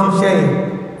bá rántí iṣẹ́ yìí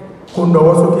kó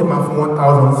nọwọ́ sókè máa fún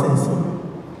 1,000 cents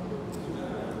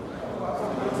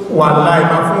wà láì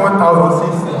máa fún 1,000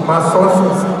 cents máa sọ́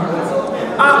cents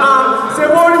ṣe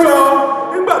bó rí ọ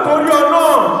nígbà tó rí ọ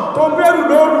náà tó bẹ̀rù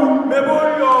lóru mẹ́bó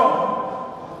rí ọ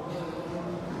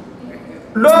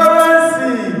Lawrence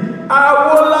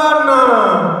Awolana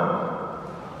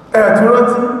ẹ̀tún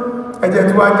rántí ẹ̀jẹ̀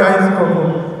tí wá já ẹ́ sí kọ̀kọ̀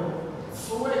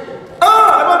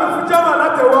ẹgbẹ́ mi fún German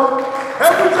látẹ̀wọ́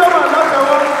ẹkùn German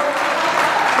látẹ̀wọ́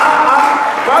bàbá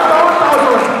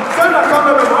 1,000 send account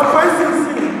number máa fún ncc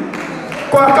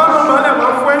kọ account number lẹ̀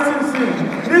máa fún ncc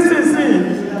nísinsìnyí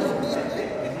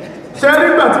ṣe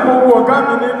nígbà tí mo wo ọ̀gá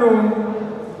mi nínú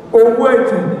owó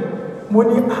ètò mo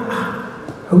ní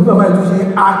ẹ̀rù bàbá ìtúnṣe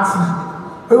àti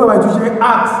ẹ̀rù bàbá ìtúnṣe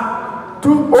àti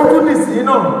ojú nìsí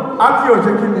náà àti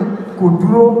ọ̀ṣẹ́ kí ni kò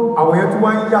dúró àwọn yẹn tó wá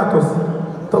ń yàtọ̀ sí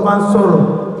tó bá ń sọ̀rọ̀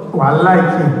wà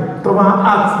láìkẹ́ tó bá ń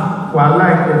àti wà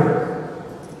láìkẹ́.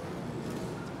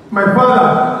 My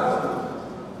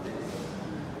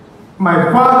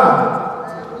father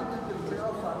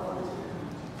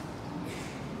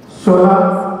Shola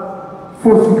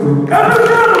Fosiko. Every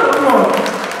man of God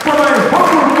for my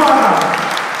humble father,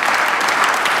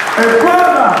 a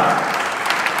father.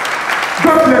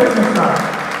 God bless you, sir.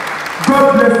 God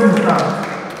bless you, sir.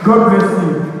 God bless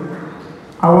you.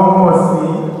 Àwọn ọmọ sí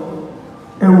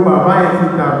ẹwù bàbá yẹn ti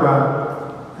dàgbà,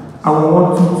 àwọn wọn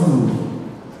tútù.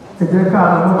 Ẹ jẹ́ ká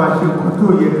àwọn ọmọ bá ṣe nǹkan tó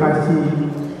yẹ ká ṣe.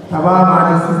 Tàbá máa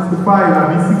ní 65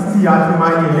 àbí 60 àti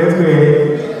máa yẹ lẹ́gbẹ̀ẹ́.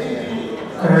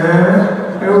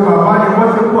 Ẹwù bàbá ni wọ́n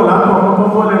ṣe pọ̀ látọ̀ ọmọ tó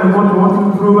mọ́ lẹ́nu mọ́tò wọ́n tún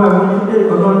dúró báyìí wọ́n ní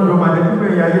ọlọ́run jọ màdé pípẹ́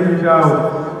ìyá ayé mi dá o.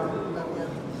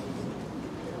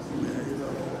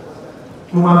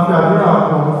 Mo máa fi àdúrà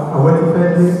kan àwọn ẹni fẹ́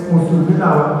dé mùsùlùmí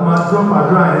làwọn máa drop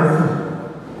àdúrà yẹn sí.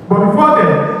 But before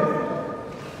then,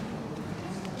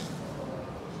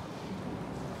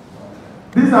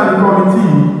 these are the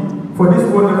committee for this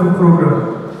wonderful program.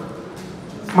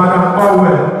 Madam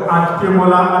Orwell and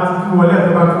Kemola àti Tiwọlé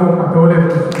ẹ̀fẹ́ tó pàtẹ́wọlé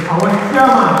àwọn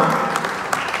chairman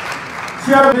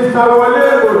Mr. Wọlé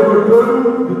Ododolu,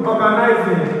 the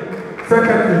organizing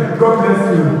secretary, God bless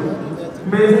you.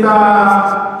 Mr.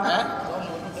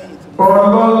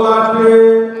 Ololade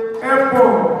Epo,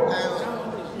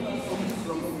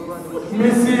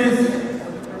 Mrs.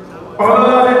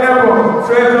 Ololade Epo,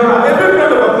 treasurer, every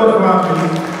kind of applause for her.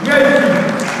 Yes,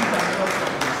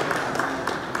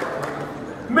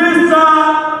 Mr.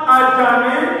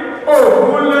 Ajani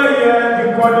Ogunleye, the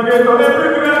coordinator, every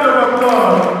kind of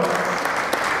applause.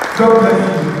 God bless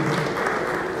you.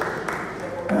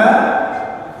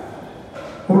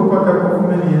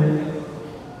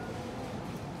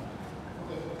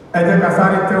 ẹ jẹ́ ká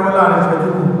sáré tẹ́wọ́ láàrin ìṣẹ́jú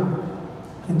kù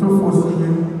kí tó fò sí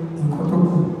nǹkan tó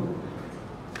kù.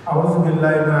 أعوذ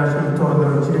بالله من الشيطان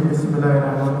الرجيم بسم الله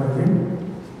الرحمن الرحيم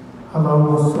اللهم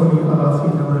صل على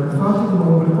سيدنا الفاتح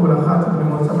المغلق والخاتم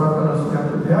لما سبق نصيحة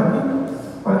البيان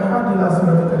والحاد إلى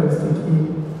صراطك المستقيم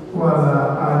وعلى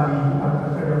آله حق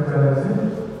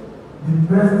the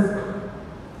best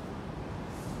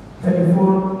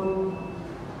telephone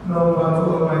number to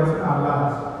Almighty Allah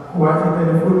who has a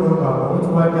telephone number which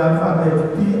was the alphabet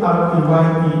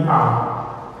PRPYER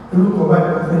orúkọ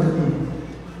báyìí pàṣẹ ṣe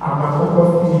àmà àkọ́kọ́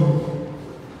fi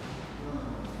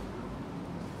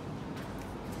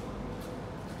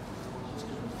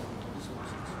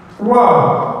wow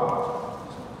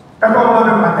ẹ̀kọ́ máa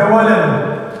mi pàtẹ́wọ́ lẹ́nu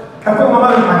ẹ̀kọ́ máa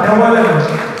mi pàtẹ́wọ́ lẹ́nu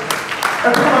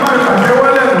ẹ̀kọ́ máa mi pàtẹ́wọ́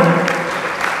lẹ́nu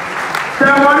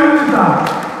tẹ́wọ́ ní títà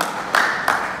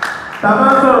tàbá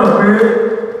sọ̀rọ̀ pé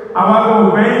àwọn akọ̀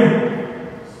ògbẹ́yìn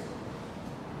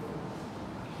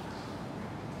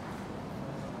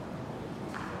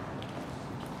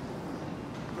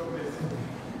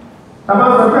tàbá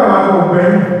sọ pé àwọn akọ̀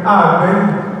ògbẹ́yìn àgbẹ́yìn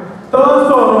tó ń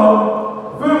sọ̀rọ̀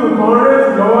fíìmù kan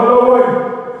rẹ́ẹ̀tì lọ́wọ́lọ́wọ́ yìí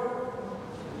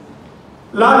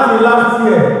láti last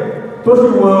year tó sì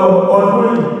wọ ọdún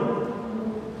yìí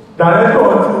dàrẹ́tọ̀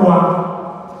ti wà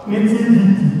ní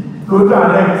TVD ló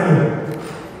dàrẹ́tì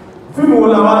fíìmù wo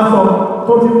la wá sọ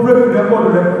tó ti break record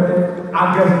rẹpẹtẹ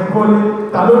agẹ̀sìkọ́lé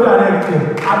ta ló dàrẹ́tì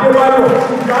Adébáyọ̀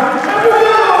ìgbàanì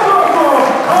ẹgbẹ́ ọ̀pọ̀lọpọ̀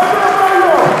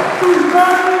Adébáyọ̀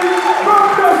ìgbàanì God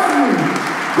bless you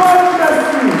God bless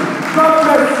you God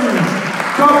bless you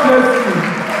God bless you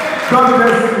God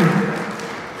bless you.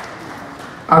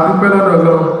 Àdúpẹ́ lọ́dọ̀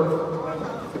lọ.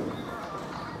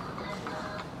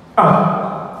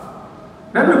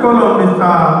 Let me call on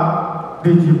Mr.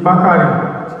 Deji Bakari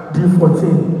D14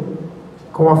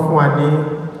 kọ́ wá fún wa ní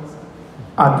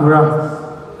àdúrà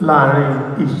láàrin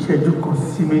ìṣẹ́jú kan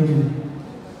sí méjì.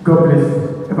 God bless you.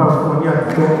 Ẹ bá fún ọ ní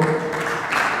àdúrà.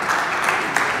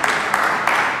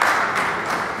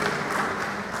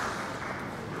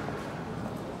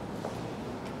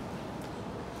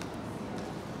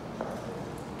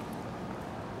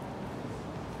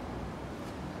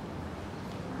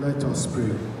 Let us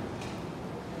pray.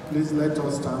 Please let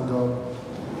us stand up.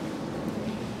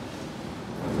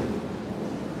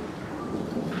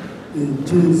 In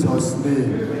Jesus'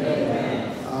 name.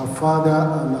 Amen. Our Father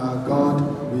and our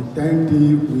God, we thank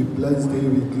Thee, we bless Thee,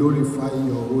 we glorify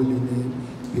Your holy name,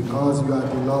 because You are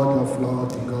the Lord of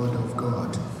Lords, the God of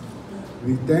God.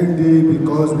 We thank Thee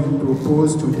because we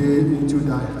propose today into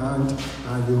Thy hand,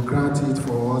 and You grant it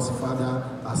for us. Father,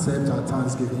 accept our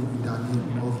thanksgiving in the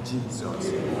name of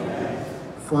Jesus.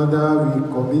 Father, we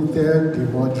committed the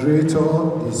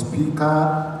moderator, the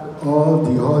speaker, all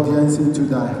the audience into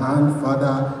Thy hand.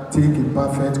 Father, take a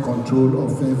perfect control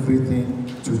of everything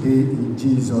today in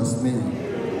Jesus' name.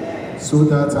 So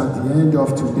that at the end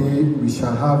of today, we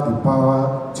shall have the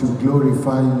power to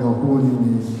glorify Your holy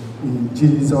name. In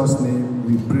Jesus' name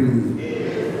we pray.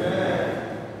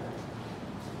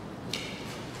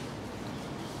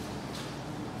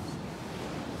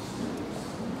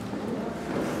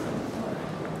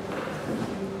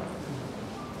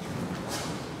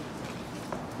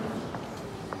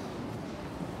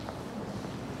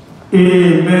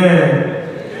 Amen.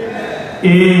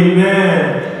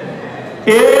 Amen.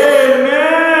 Amen.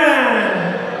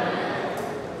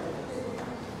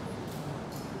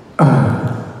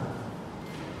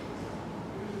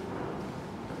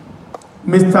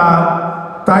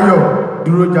 Mr. Tayo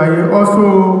Durojaye, also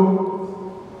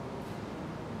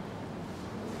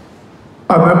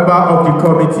a member of the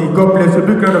committee. God bless you.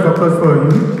 Big round of applause for you.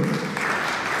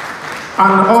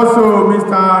 And also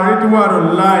Mr. Redwan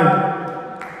Online.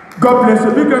 God bless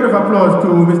you. Big round of applause to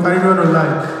Mr. Redwan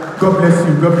Online. God bless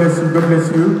you. God bless you. God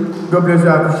bless you. God bless you.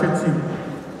 I appreciate you.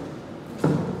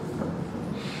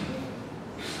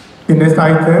 The next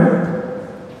item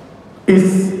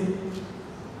is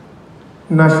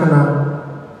National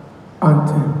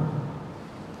Anthem.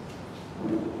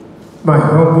 My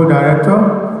humble director,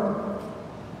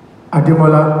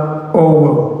 Ademola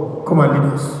Orwell, come and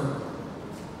lead us.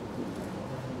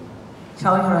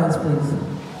 Shall we rise, please?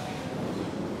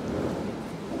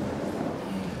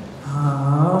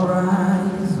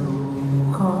 Arise, O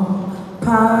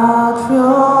compatriots,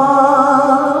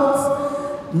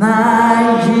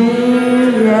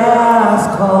 Nigeria's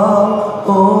call,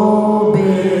 obey,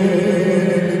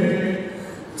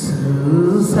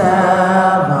 to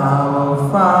serve our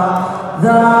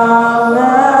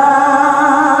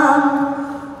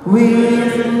fatherland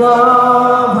with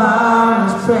love and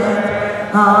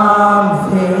strength and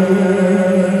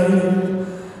faith.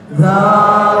 The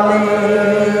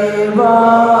labor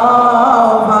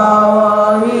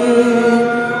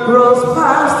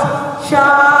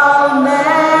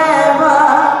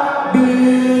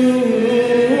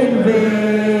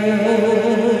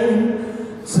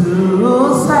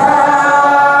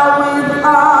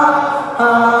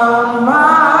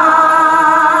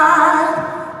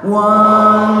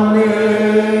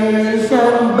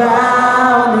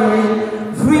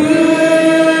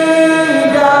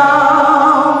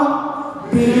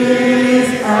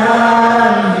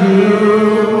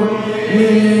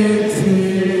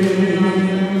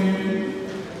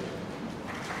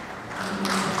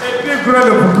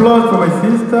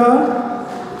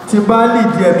tí bá lè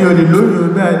díẹ̀ mi ò lè lóyún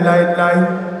bẹ́ẹ̀ láíláí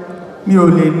mi ò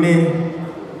lè ní.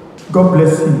 God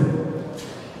bless you.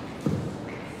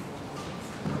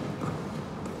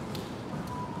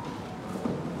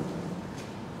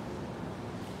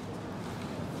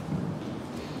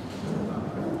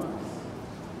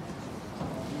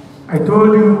 I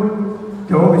told you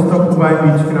there won't be stop by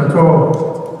between at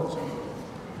all.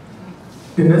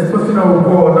 The next person I will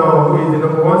call now is the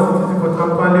number 1 citizen for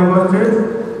TAMPAN, Lagos State,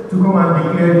 to come and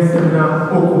declare the seminar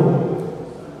open.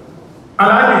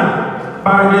 Alani,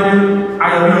 Baridele,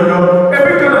 Ayami, a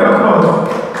big round of applause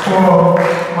for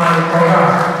my brother.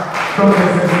 God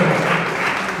bless you.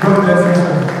 God bless you.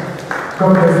 God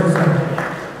bless you, sir.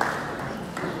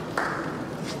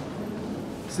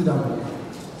 Sit down.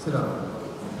 Sit down.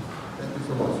 Thank you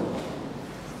so much.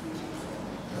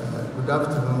 Good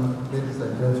afternoon, ladies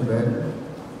and gentlemen.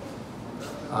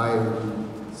 I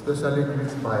especially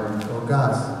greet my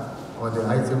guests on the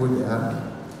high table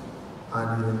there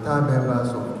and the entire members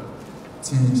of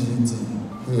TGT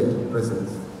here present.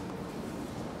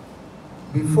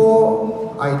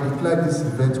 Before I declare this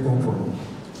event open,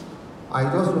 I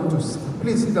just want to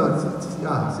please sit down.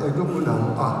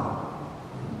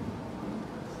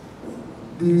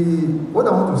 What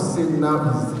I want to say now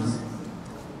is this.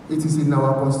 It is in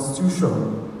our constitution,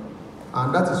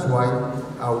 and that is why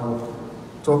I will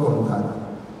talk on that.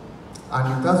 And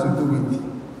it has to do with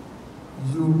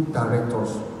you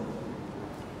directors.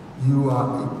 You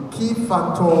are a key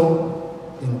factor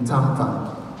in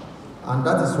TAMPAN, and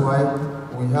that is why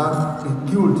we have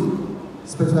a guild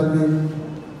specially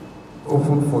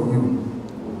open for you.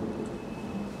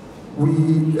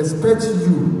 We expect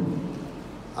you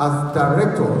as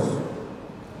directors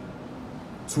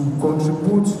to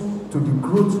contribute to the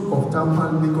growth of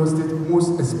TAMPAN Lagos State,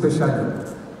 most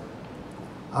especially.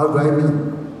 How do I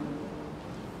mean?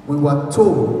 We were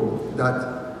told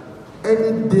that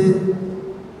any day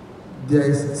there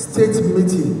is state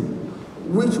meeting,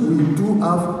 which we do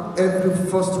have every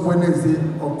first Wednesday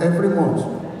of every month,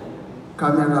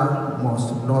 camera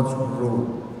must not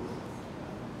roll.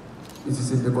 It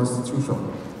is in the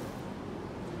constitution.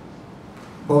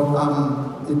 But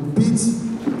I'm a bit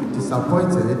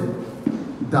disappointed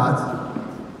that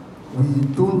we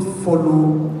don't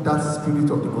follow that spirit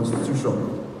of the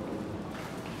constitution.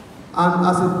 And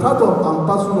as a part of and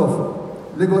parcel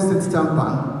of Lagos State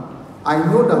TAMPAN, I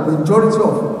know that the majority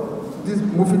of these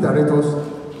movie directors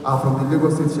are from the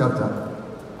Lagos State chapter.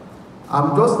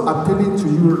 I'm just appealing to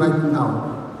you right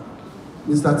now,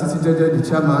 Mr. Titi Jeje, the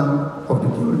chairman of the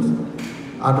guild,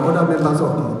 and other members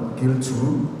of the guild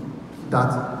too,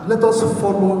 that let us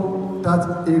follow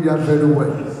that area very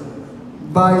well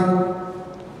by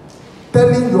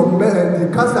telling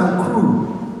the cast and crew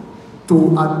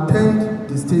to attend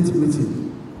the state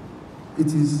meeting. It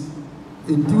is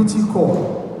a duty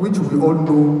call, which we all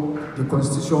know the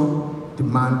constitution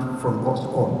demands from us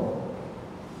all.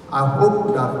 I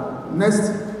hope that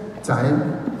next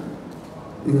time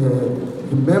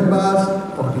the members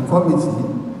of the committee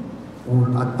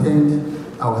will attend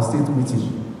our state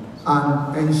meeting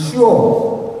and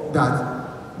ensure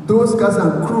that those cast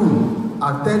and crew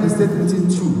attend the state meeting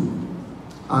too.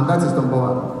 And that is number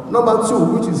one. Number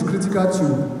two, which is critical to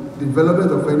the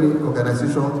development of any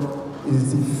organization,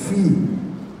 is the fee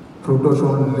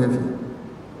production levy.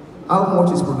 How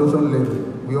much is production levy?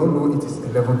 We all know it is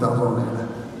 11,000 naira.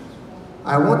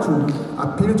 I want to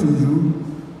appeal to you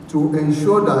to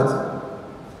ensure that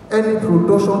any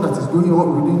production that is going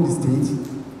on within the state,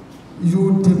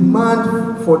 you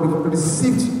demand for the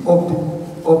receipt of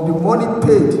the money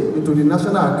paid into the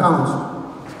national account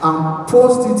and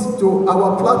post it to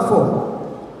our platform.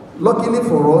 Luckily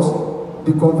for us,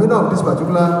 the convener of this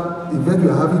particular event we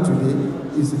are having today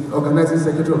is the organizing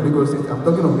secretary of Lagos State. I'm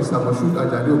talking of Mr. Moshood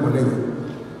Ajadi Ogunleye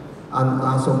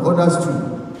and some others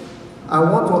too. I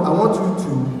want you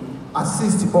to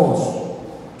assist us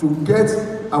to get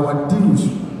our dues,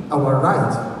 our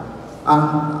right.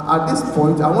 And at this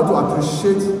point, I want to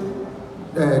appreciate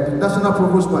the National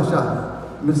Provost Marshal,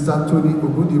 Mr. Tony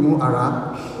Ogundimu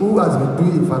Ara, who has been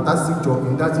doing a fantastic job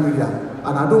in that area.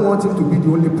 And I don't want him to be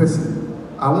the only person.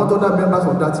 I want other members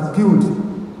of that guild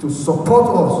to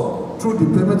support us through the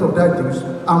payment of that dues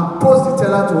and post the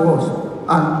teller to us.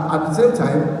 And at the same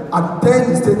time,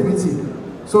 attend the state meeting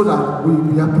so that we will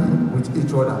be happy with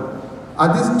each other.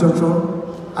 At this juncture,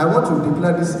 I want to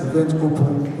declare this event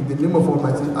open in the name of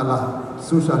Almighty Allah.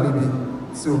 So shall it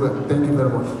be. So, thank you very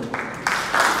much.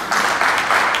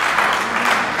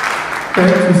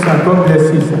 Thank you, sir. God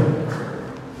bless you, sir.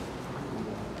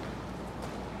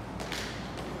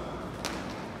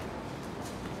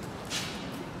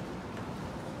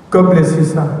 God bless you,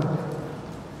 sir.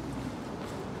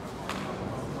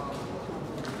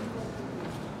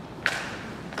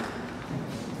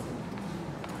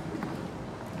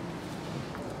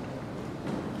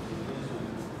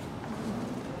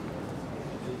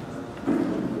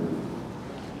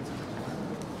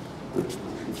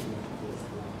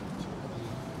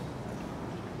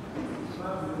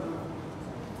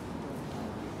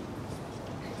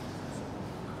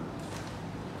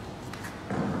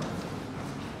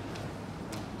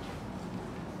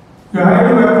 You are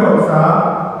highly welcome, sir.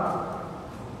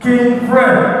 King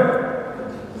Fred,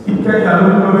 Ikeja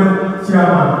Local Government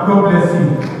Chairman, God bless you.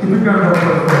 If you can help us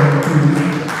for him,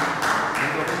 please.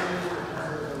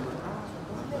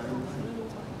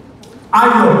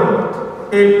 Ayo,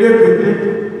 Elebede,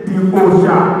 the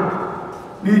Osha,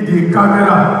 need the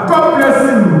camera. God bless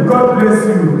you, God bless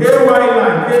you. AY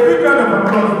Light, a big round of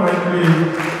applause for him,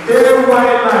 please. AY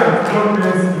Light, God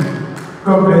bless you.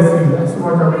 God bless you. I so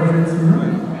much appreciate you.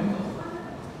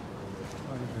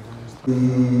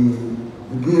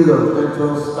 The Guild of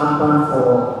Directors TAMPAN for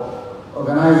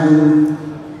organizing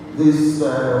this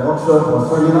workshop or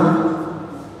seminar.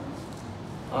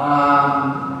 I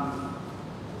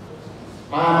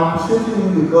am appreciating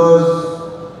you because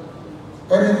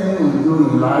anything we do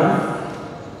in life,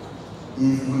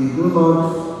 if we do not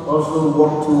also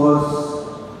work towards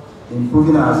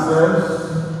improving ourselves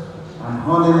and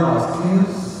honing our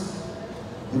skills,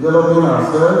 developing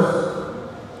ourselves,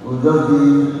 we'll just be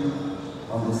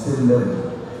on the same level.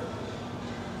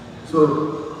 So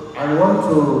I want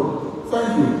to thank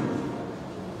you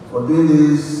for doing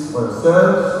this for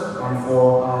yourselves and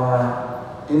for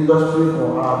our industry,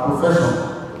 for our profession,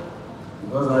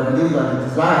 because I believe that the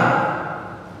desire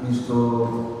is to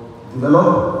develop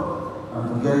and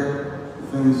to get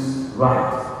things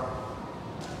right.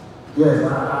 Yes,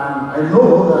 I know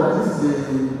that this is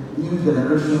a new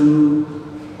generation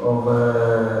of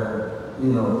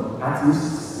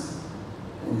artists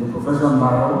in the profession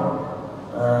now,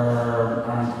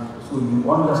 and so you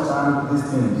understand these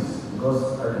things, because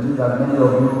I believe that many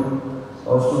of you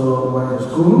also went to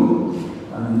school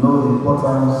and you know the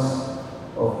importance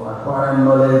of acquiring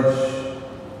knowledge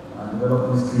and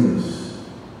developing skills.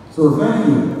 So thank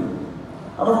you.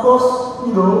 And of course,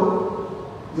 you know,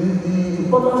 the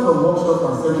importance of workshops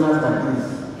and seminars like this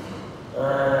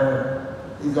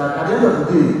is that at the end of the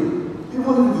day,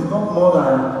 even if it is not more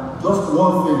than just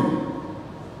one thing,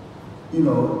 you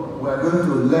know, we are going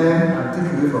to learn and take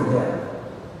away from here.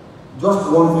 Just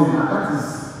one thing, and that is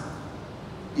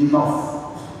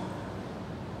enough.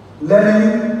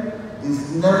 Learning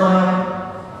is never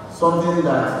something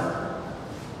that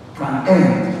can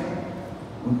end.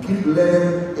 We keep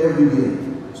learning every day.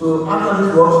 So after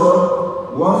this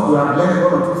workshop, once we have learned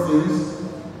one or two things,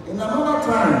 in another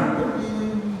time, maybe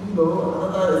a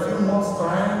few months'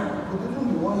 time, could even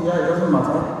be 1 year, it doesn't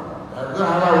matter. We'll do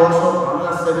another workshop,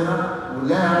 another seminar, we'll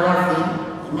learn another thing.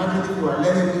 Imagine if we are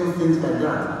learning new things like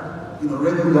that,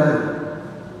 regularly.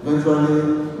 Eventually,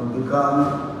 we'll become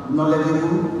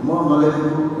knowledgeable, more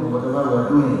knowledgeable in whatever we are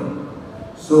doing.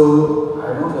 So I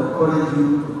want to encourage you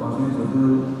to continue to do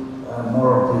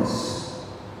more of this.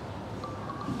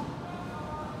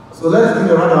 So let's give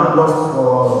a round of applause for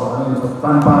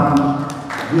TAMPAN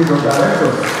Guild of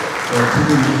Directors for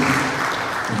putting this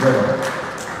together.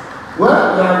 Well,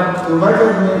 they have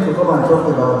invited me to come and talk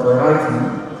about writing.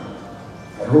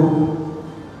 I hope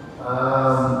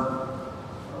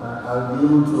I'll be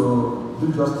able to do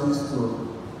justice to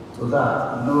that.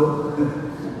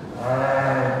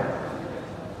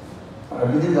 I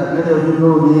believe that many of you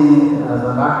know me as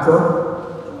an actor.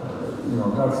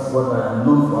 That's what I am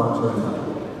known for actually.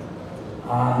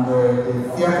 And a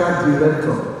theater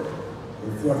director,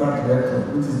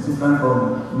 which is different from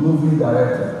movie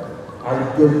director. I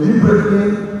deliberately,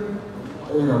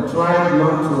 tried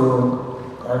not to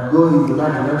go into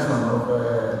that direction of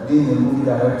being a movie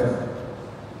director,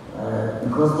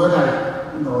 because when I,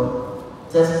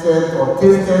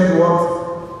 tasted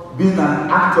what being an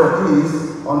actor is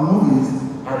on movies,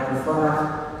 I prefer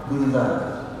doing that.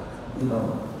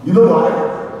 You know why?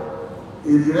 A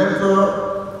director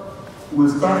will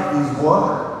start his work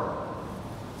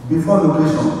before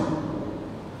location.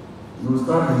 He will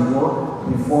start his work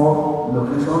before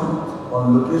location. On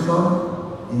location,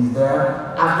 he is there.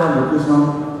 After location,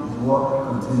 his work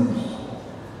continues.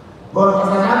 But as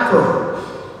an actor,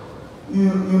 you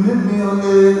need me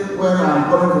only when I'm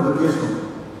coming to location.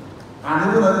 And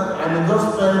even I may just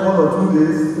spend 1 or 2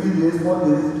 days, 3 days, 4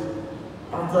 days.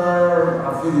 After I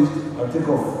finished, I take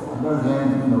off. And that's the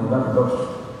end, of that production.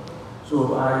 So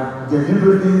I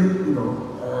deliberately,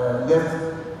 left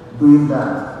doing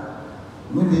that.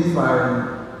 Maybe if I,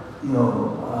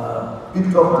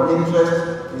 picked up an interest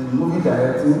in movie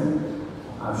directing,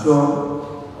 I'm sure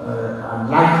I'm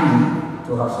likely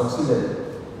to have succeeded.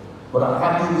 But I'm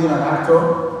happy being an actor.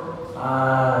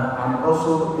 I'm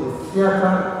also a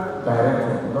theater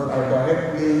director because I direct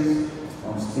plays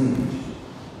on stage.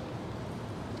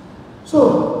 So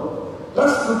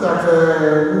let's look at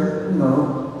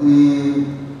the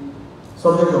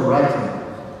subject of writing.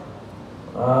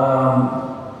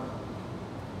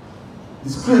 The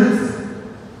script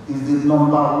is the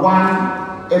number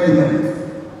one element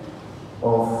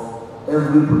of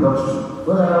every production.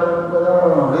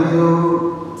 Whether on radio,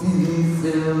 TV,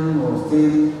 film, or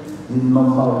stage, the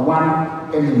number one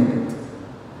element.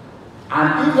 And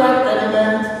if that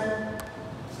element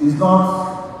is not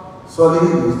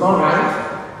solid, is not right,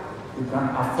 it can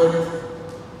affect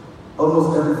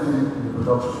almost everything in the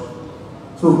production.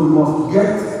 So we must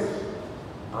get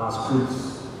our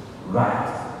scripts right.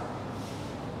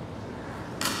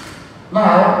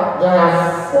 Now, there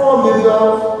are four major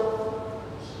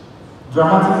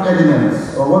dramatic elements,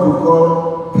 or what we call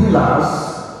pillars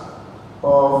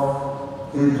of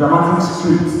a dramatic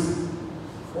script.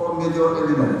 Four major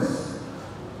elements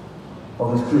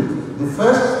of a script. The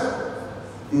first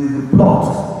is the plot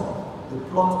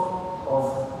of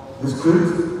the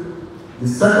script. The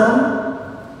second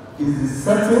is the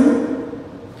setting.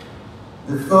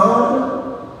 The third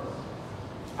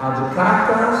are the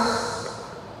characters.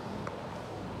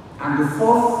 And the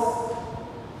fourth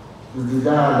is the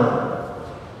dialogue.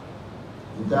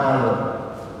 The dialogue.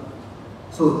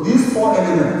 So these four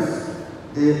elements,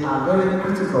 they are very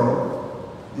critical.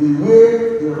 The way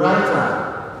the writer,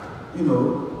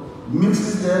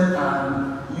 mixes them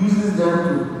and uses them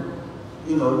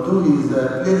to, do his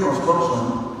play construction,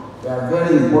 they are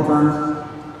very important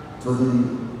to the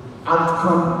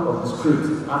outcome of the script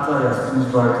after he has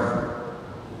finished writing.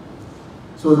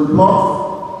 So the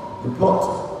plot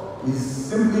is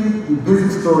simply the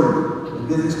basic story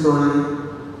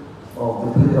of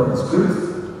the play of the script,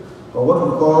 or what we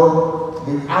call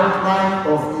the outline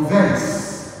of events.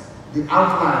 The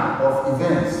outline of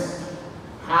events.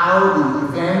 How the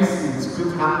events in the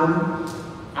script happen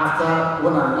after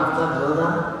one and after the other,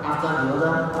 after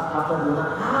the other.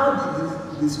 How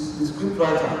did the script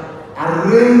writer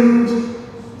arrange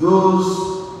those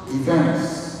events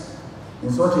in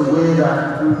such a way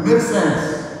that it will make sense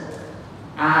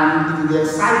and it will be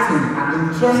exciting and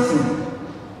interesting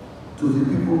to the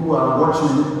people who are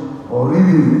watching or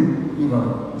reading,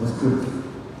 the script.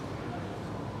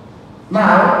 Now,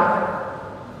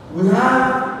 we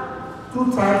have two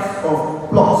types of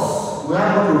plots. We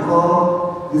have what we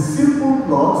call the simple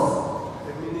plot.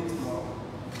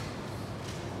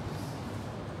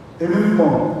 A minute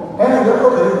more.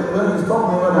 Okay, when you stop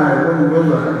me when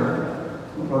you are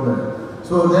no problem.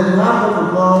 So then you have what we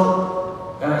call,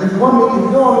 if you don't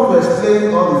want me to explain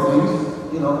all the things,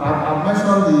 I've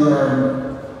mentioned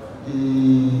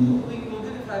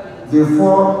the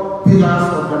four pillars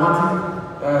of dramatic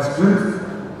script: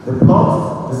 the plot,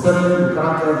 the setting, the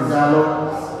character, the dialogue.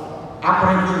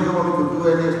 Apparently, you don't want me to do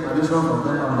any explanation of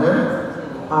them on them.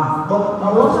 But I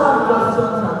also have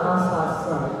questions and answers,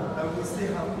 sir.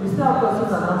 We still have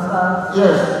questions and answers.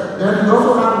 Yes. Then we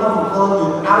also have what we call the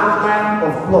outline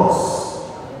of plots.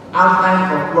 Outline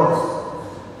of plots.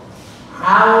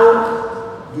 How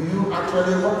do you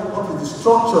actually, what is the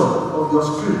structure of your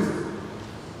script?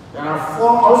 There are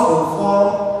four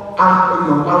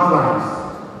outlines.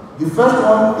 The first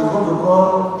one is what we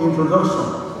call introduction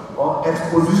or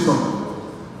exposition.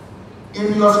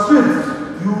 In your script,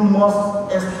 you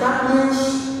must establish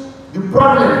the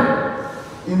problem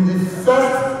in the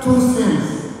first two scenes.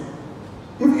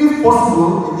 If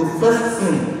possible, in the first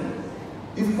scene,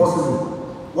 if possible,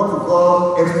 what we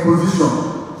call exposition.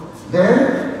 Then,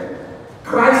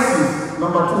 crisis,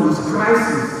 number two is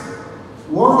crisis.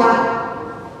 Once that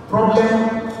problem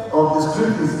of the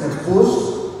script is exposed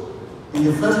in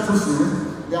the first two scenes,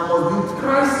 there must be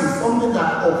crisis, something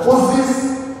that opposes,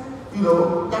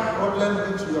 that problem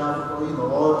which you have,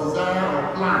 or desire or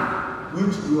plan,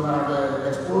 which you have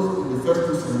exposed in the first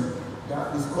two scenes.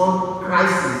 That is called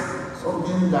crisis,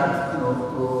 something that, to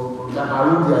overrule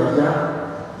the idea.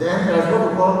 Then there's what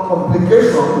we call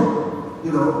complication,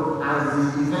 as the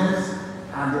events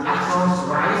and the actions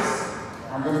rise,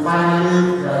 and then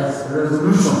finally there's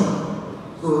resolution.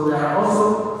 So there are also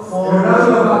four lines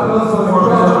of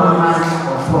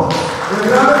plot.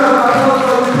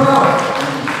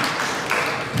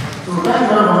 So thank you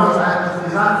very much.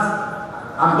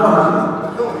 I'm done.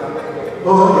 Oh,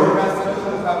 okay.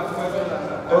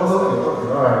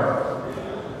 Okay, all right.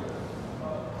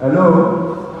 Hello.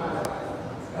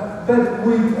 But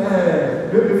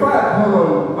before I call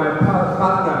on my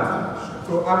partner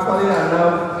to actually allow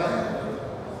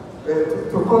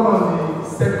to call on the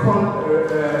second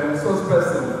resource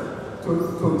person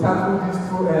to tackle these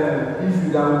two issues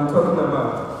that we're talking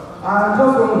about, I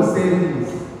just want to say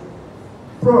this.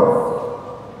 Prof,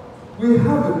 we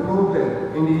have a problem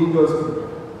in the industry.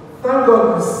 Thank God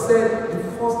you said the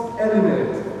first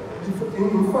element.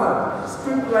 In fact,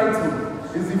 script writing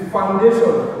is the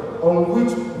foundation on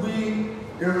which we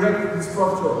erect the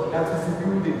structure that is the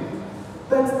building.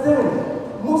 But then,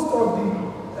 most of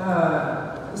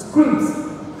the scripts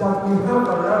that we have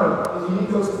around in the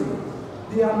industry,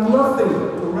 they are nothing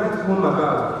to write home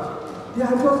about. They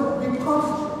are just because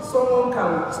someone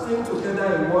can string together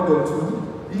a word or two,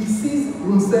 he sees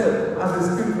himself as a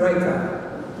script writer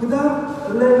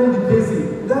without learning the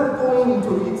basics, without going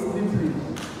into it deeply.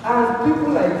 And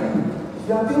people like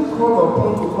you are being called upon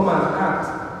to come and act.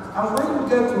 And when you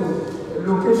get to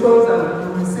locations and you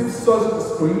receive such a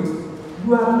script,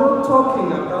 you are not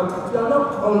talking about it, you are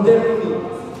not condemning it.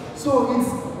 So it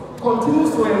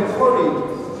continues to encourage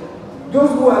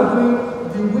those who are doing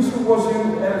the wishy-washy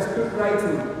script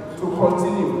writing to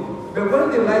continue. But when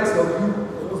the likes of you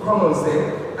come and say,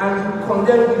 and you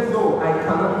condemn it, no, I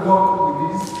cannot work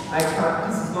with this,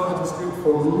 this is not the script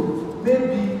for me,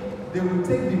 maybe they will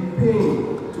take the pain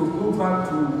to go back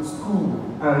to school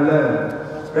and learn.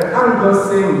 But I'm just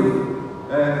saying,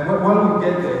 when we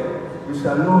get there, we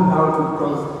shall know how to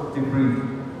cross the bridge.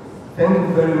 Thank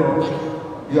you very much.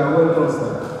 You are welcome,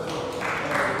 sir.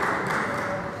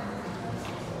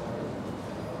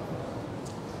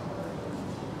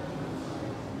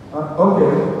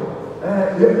 Okay.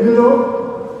 You know,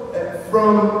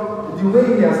 from the way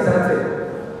he has started,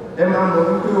 but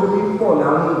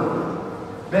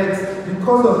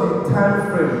because of the time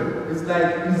frame, it's like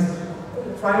he's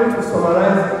trying to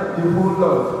summarize the whole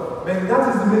lot. But that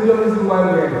is the major reason why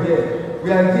we are here. We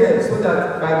are here so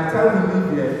that by the time we leave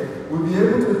here, we'll be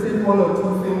able to take one or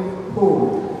two things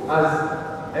home as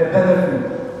a benefit.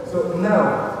 So now,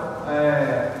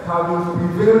 having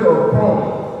prevailed upon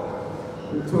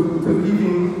to give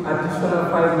him additional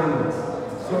 5 minutes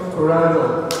just to round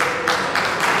up.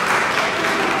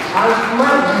 And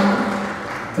mind you,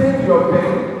 take your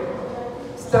pen,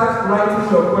 start writing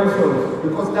your questions,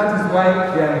 because that is why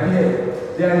they are here.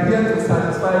 They are here to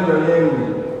satisfy your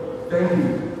yearning. Thank you.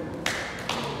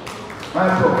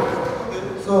 Michael.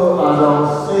 So, as I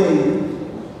was saying,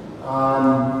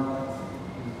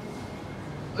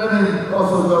 let me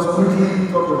also just quickly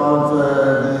talk about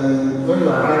when you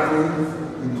are writing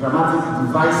the dramatic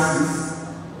devices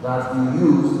that you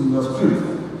use in your script.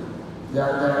 There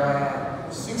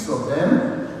are 6 of them.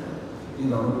 You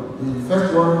know, the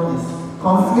first one is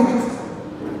conflict.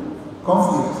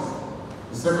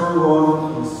 The second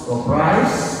one is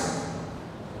surprise.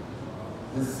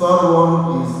 The third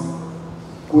one is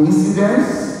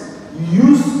coincidence. You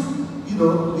use, you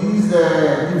know, these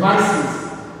devices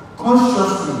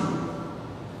consciously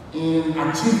in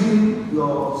achieving the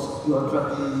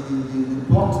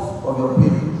plot of your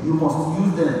play. You must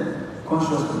use them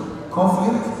consciously.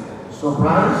 Conflict,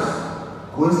 surprise,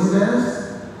 coincidence,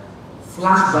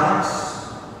 flashbacks,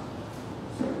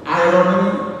 irony,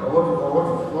 or what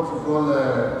you call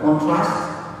contrast,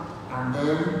 and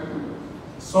then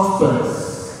suspense.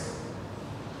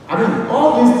 I mean, all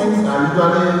these things are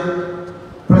usually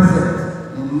present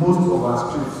in most of our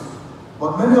scripts,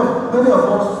 but many of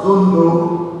us don't know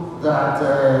that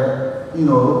you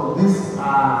know, these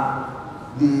are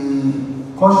the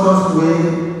conscious way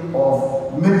of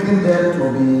making them to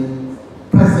be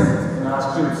present in our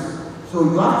scripts. So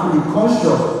you have to be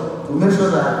conscious to make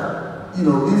sure that, you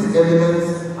know, these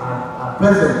elements are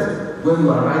present when you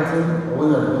are writing or when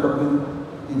you are developing,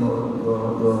 you know,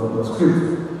 your script.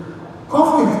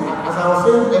 Conflict, as I was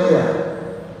saying earlier,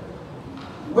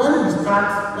 when a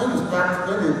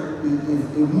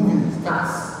movie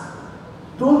starts,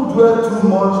 don't dwell too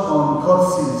much on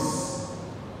cutscenes.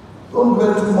 Don't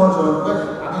dwell too much on,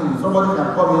 I mean, somebody can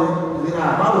come in, they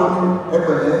are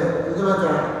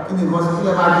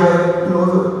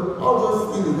all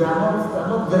those things, they are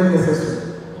not very necessary.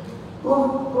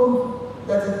 Don't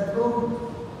let it,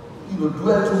 you know,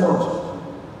 dwell too much.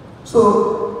 So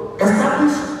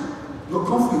establish your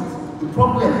conflict, the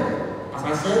problem. As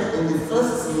I said in the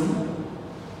first scene,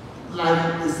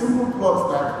 like a simple plot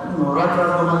that, you know, writers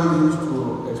normally use to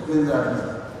explain that is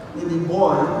maybe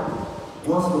boy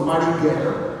wants to marry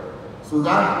girl, so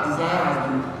that desire has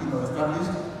been, you know,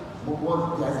 established. But what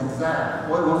there is a desire,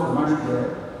 boy wants to marry girl,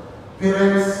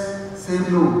 parents say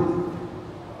no,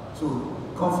 so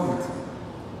conflict.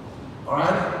 All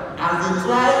right, as they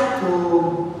try to,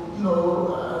 you know,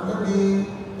 maybe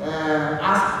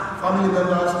ask family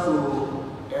members to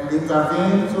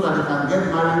intervene so that they can get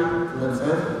married to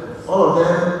themselves. All of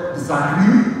them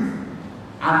disagree,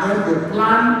 and then they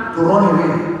plan to run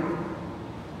away.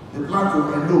 They plan to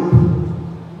elope.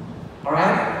 All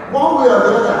right? One way or the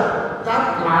other, that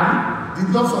plan did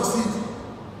not succeed.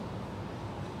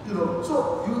 You know,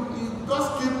 so you just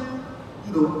keep,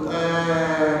 you know,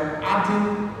 adding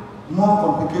more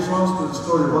complications to the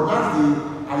story. But that's the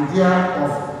idea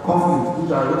of conflict,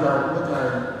 which I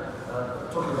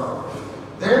talk about.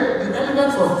 Then the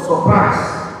elements of surprise,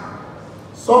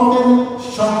 something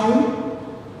shocking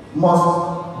must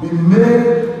be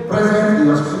made present in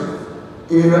your script.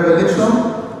 A revelation,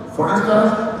 for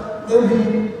instance, maybe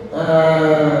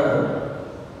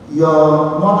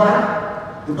your mother,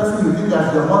 the person you think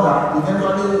that's your mother,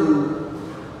 eventually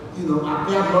will,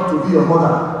 appear not to be your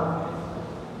mother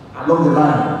along the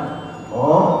line.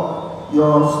 Or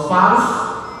your spouse,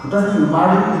 the person you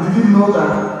marry, you didn't know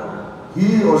that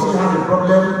he or she has a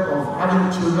problem of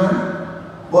having children,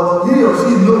 but he or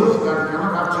she knows that he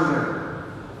cannot have children.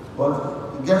 But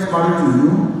he gets married to you,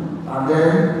 and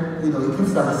then he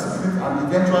keeps that a secret, and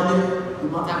eventually the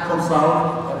matter comes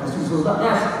out. So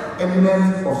that's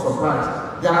element of surprise.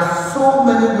 There are so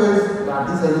many ways that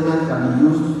this element can be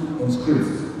used in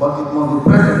scripts, but it must be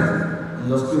present in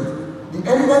your script. The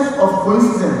element of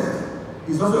coincidence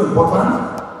is also important,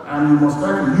 and you must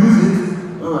try to use it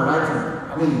when we're writing.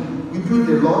 I mean, we do it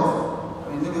a lot. I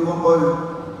mean, maybe one boy,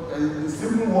 a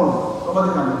simple one,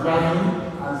 somebody can be driving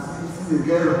and see a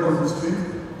girl across the street,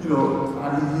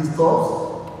 and he stops.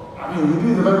 I mean, we do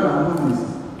it a lot in movies,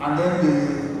 and then they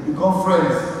become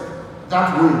friends that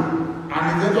way, and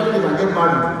eventually they can get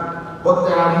married. But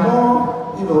there are more,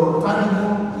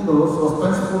 tangible,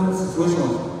 suspenseful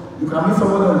situations. You can meet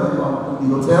somebody in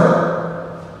the hotel,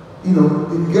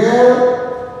 the girl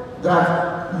that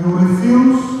you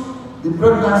refuse the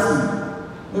pregnancy.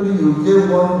 Maybe you gave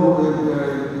a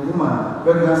woman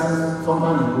pregnancy some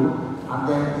time ago, and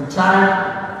then the child,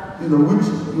 which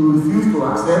you refuse to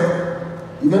accept,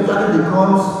 eventually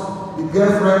becomes the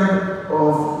girlfriend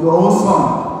of your own son.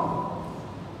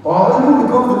 Or even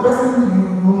becomes the person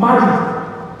you married.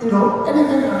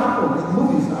 Anything can happen in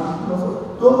movies.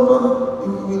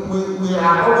 We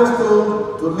are always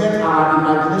told to let our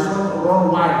imagination run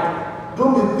wild.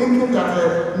 Don't be thinking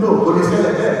that, no, police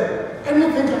there.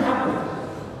 Anything can happen.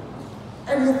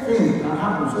 Anything can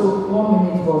happen. So, 1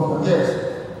 minute was yes.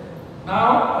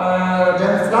 Now,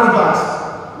 then flashbacks.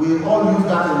 We all use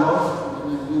that a lot,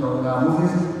 in our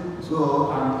movies. So,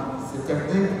 it's a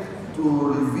technique to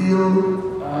reveal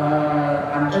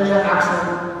an earlier action,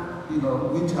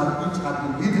 which had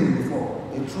been hidden before,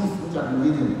 a truth which had been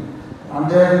hidden. And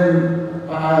then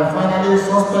finally,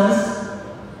 suspense.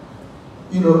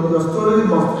 Your story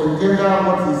must engender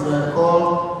what is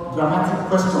called dramatic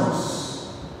questions.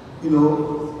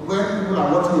 When people are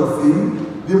watching your film,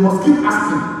 they must keep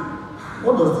asking,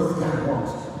 what does this guy want?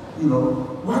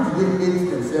 Why do they hate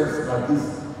themselves like this?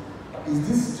 Is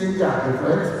this stranger a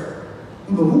threat?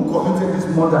 Who committed this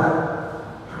murder?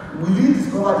 Will you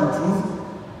discover the truth?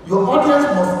 Your audience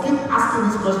must keep asking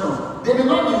these questions. They may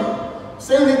not be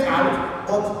saying it out,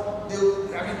 but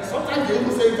sometimes they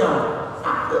even say it out.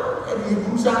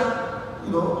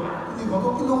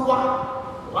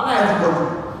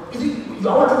 You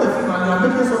are watching the film and you are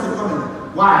making such a comment.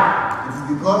 Why? It is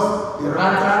because the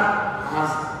writer has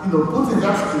put in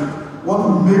that script what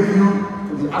will make you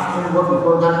to be asking what we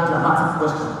call that dramatic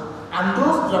question. And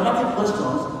those dramatic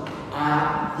questions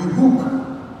are the hook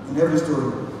in every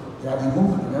story. They are the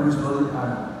hook in every story,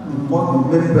 and the must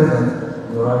be made present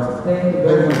in your writing. Thank you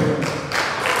very much.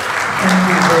 Thank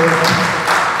you very much.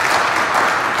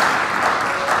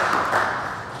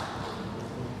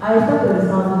 I thought there was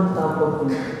something to talk about.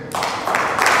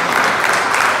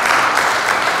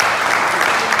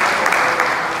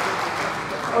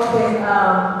 Okay,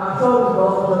 I'm sure we've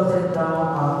also jotted down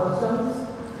our questions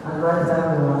and write down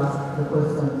we'll ask the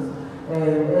questions. And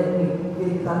we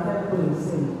can help you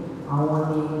see àwọn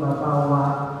ní bàbá wa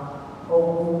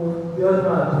ọkùn bí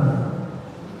ọdún àbí.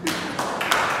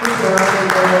 Nígbà tí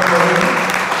wọ́n lọ́wọ́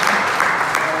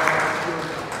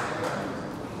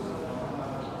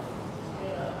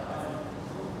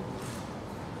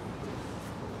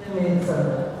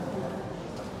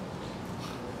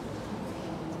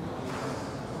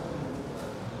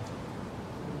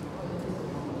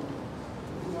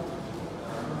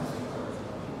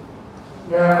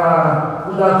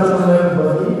good afternoon,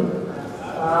 everybody.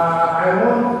 I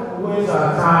won't waste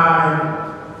our time,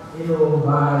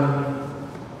 by,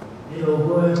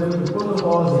 going through the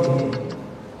protocols again.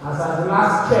 As at the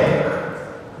last check,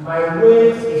 my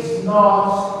weight is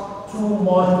not too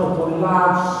much to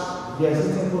collapse the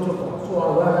existing protocol, so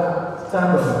I'll rather stand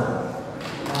on that.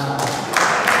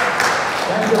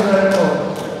 Thank you very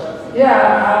much.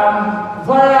 Yeah,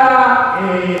 via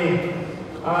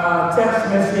a text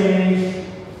message,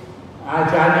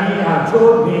 Ajani had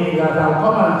told me that I'll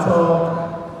come and talk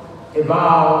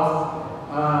about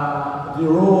the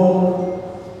role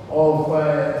of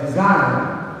design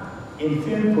in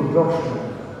film production.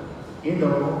 I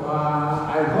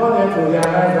got there to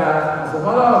realize that as a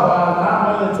matter of fact, I'm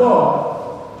on the top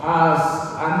as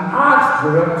an art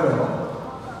director,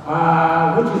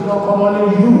 which is not commonly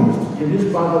used in this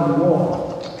part of the world.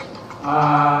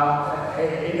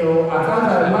 At times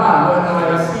I laugh when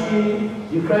I see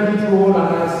the credit roll and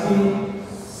I see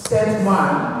set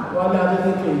man, what are they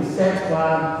thinking? Set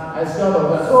man, I see all of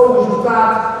that. So we should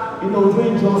start,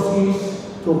 doing justice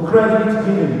to credit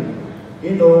giving.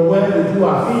 When we do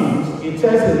our films, it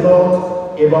tells a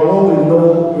lot about what we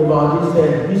know about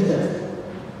this business.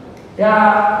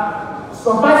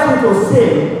 Suffice it to say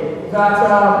that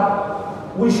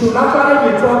we should actually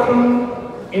be talking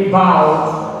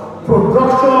about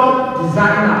production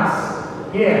designers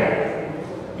here,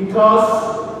 because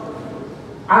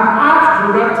an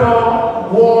art director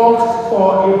works for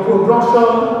a production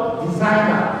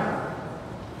designer.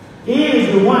 He is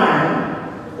the one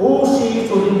who sees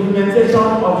to the implementation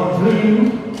of the dream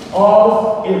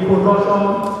of a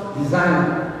production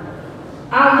designer.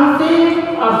 And within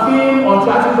a film or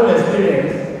theatrical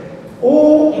experience,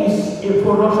 who is a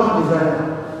production designer?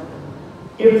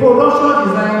 A production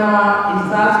designer is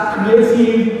that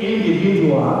creative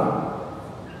individual,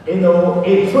 a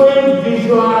trained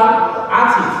visual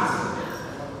artist.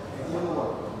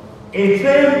 A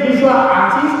trained visual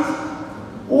artist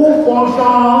who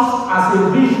functions as a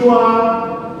visual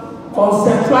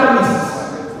conceptualist.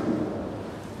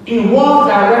 He works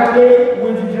directly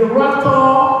with the director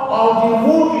of the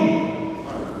movie.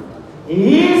 He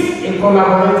is a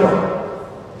collaborator.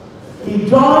 He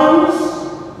joins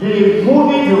the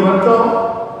movie director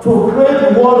to create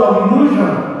the world of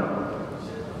illusion,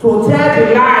 to tell the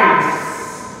lies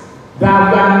that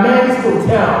we are meant to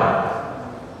tell.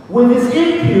 With his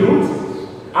input,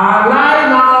 our lie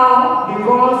now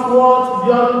becomes what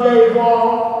the other day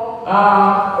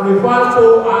refers to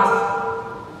as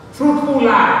truthful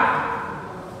lie.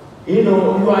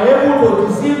 You are able to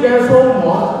deceive them so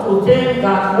much to think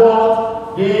that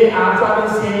what they are actually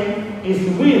saying is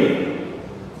real.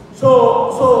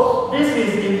 So this is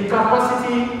in the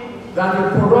capacity that the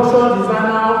production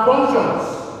designer functions.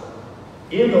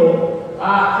 The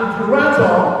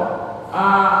director,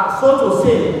 so to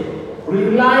say,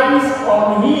 relies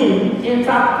on him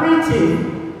interpreting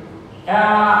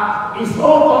his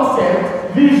own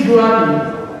concept visually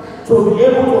to be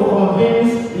able to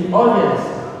convince the audience.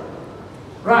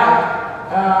 Right.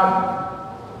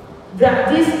 There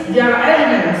are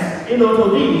elements, to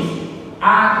this,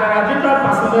 and there are different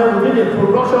personnel within the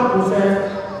production process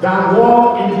that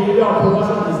work in the area of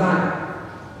production design.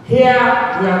 Here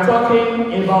we are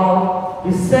talking about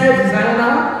the set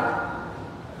designer.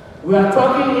 We are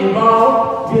talking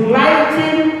about the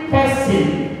lighting person.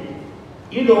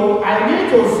 I need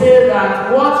to say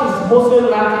that what is mostly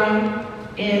lacking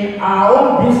in our own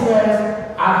business,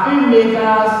 our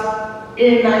filmmakers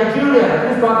in Nigeria,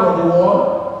 this part of the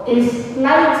world, is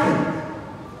lighting.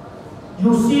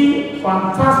 You see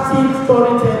fantastic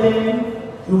storytelling,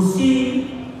 you see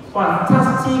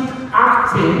fantastic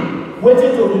acting,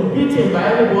 waiting to be beaten by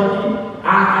everybody, and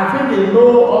I think they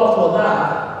know us for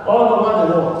that all over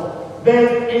the world.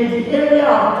 But in the area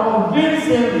of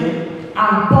convincingly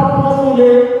and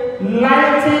purposefully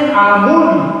lighting our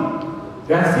movie,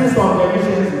 there are still some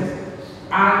deficiencies.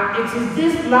 And it is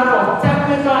this lack of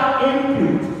technical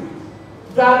input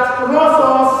that robs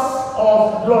us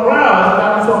of laurels that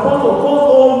we're supposed to go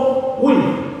home with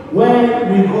when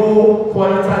we go for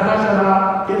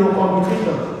international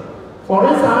competitions. For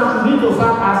instance, you need to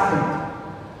start asking,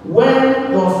 when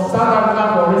does South Africa,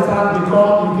 for instance,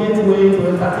 become the gateway to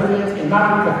entertainment in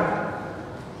Africa?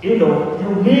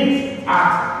 You meet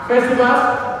at festivals,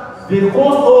 they go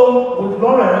home with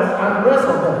laurels and the rest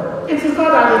of them. It is not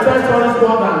that the test is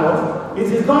more than us. It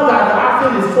is not that the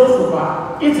acting is so super.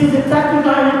 It is the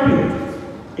technical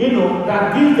input,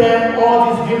 that gives them all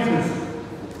these victories.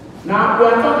 Now, we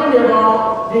are talking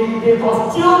about the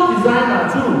costume designer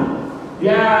too.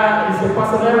 There is a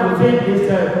personnel within this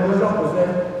production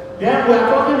process. Then we are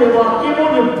talking about even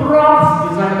the props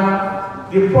designer,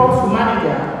 the props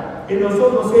manager, so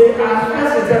to say, and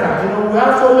etc. We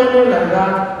have so many like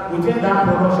that within that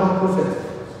production process.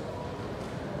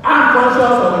 I'm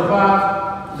conscious of the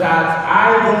fact that I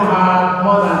don't have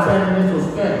more than 10 minutes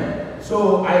to spend,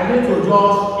 so I need to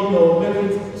just, make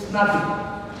it snappy.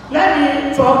 Let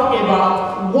me talk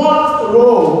about what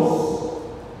roles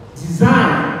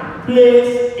design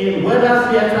plays in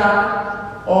whether theater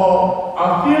or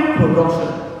a film production.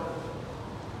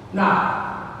 Now,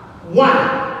 one,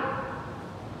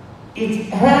 it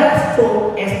helps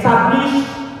to establish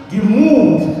the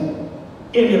mood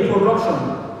in the production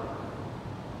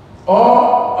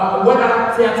or whether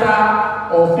theater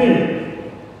or film.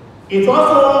 It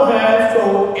also helps to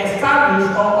establish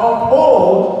or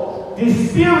uphold the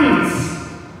spirit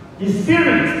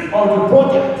of the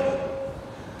project.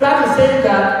 That is saying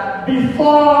that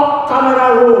before camera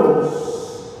rolls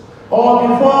or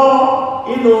before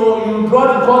you draw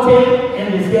the curtain in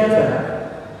the theater,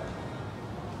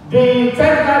 the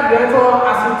technical director,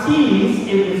 as it is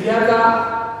in the theater,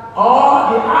 or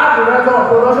the art director or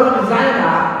production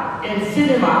designer in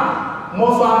cinema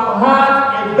must have had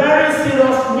a very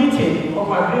serious meeting of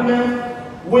agreement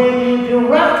with the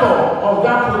director of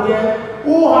that project,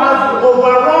 who has the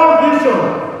overall vision,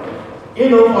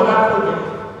 for that project.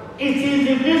 It is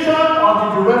the vision of the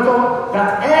director that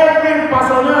every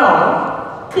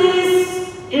personnel keys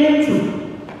into,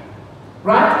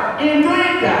 right? In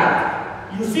doing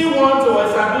that, you still want to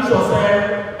establish yourself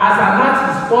as an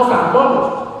artist first and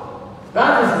foremost.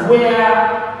 That is where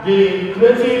the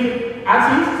creative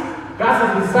artist, that's a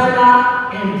designer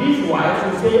in this wise,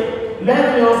 will say,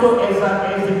 let me also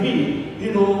exhibit, a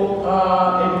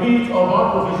bit of our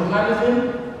professionalism,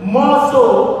 more so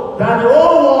that the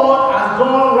whole world has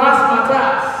gone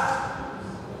razzmatazz.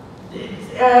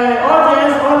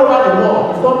 Audience all over the world,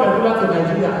 it's not particular to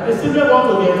Nigeria, they simply want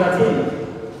to be entertained.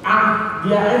 And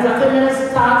their entertainment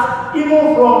starts even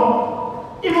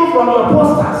from your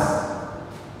posters.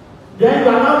 Then you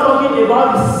are not talking about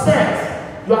the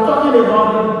set. You are talking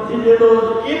about even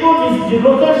the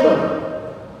location.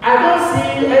 I don't see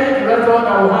any director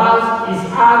that will have his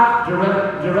art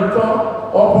director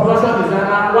or production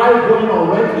designer while going on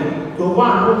recce to go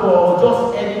and look for just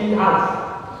any house.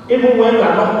 Even when you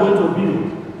are not going to build,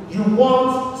 you want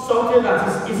something that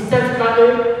is aesthetically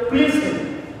pleasing.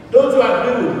 Don't you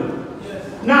agree with me? Yes.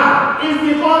 Now, it's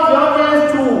because the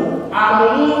audience too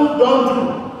don't do.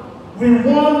 We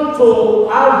want to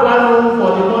have value for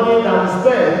the money that we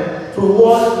spend to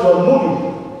watch your movie.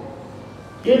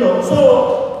 So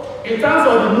in terms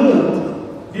of the mood,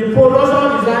 the production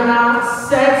designer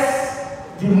sets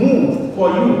the mood for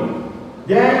you.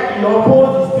 Then he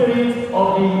opposes the spirit of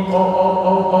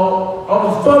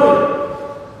the story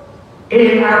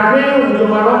in agreeing with the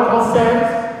overall concept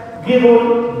given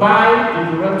by the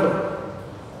director.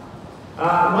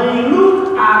 When you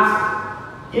look at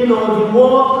the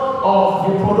work of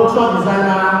the production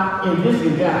designer in this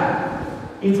regard,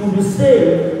 it will be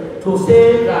safe to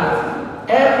say that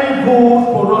every good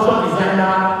production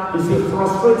designer is a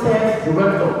frustrated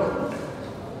director.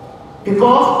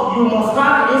 Because you must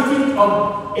have the instinct of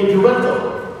a director.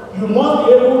 You must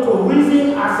be able to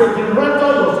reason as a director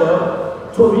yourself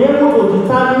to be able to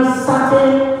determine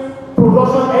certain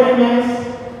production elements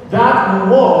that will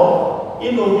work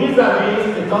vis-a-vis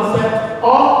the concept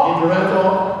of the director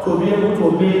to be able to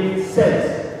make sense.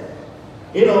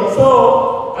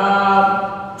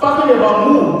 Talking about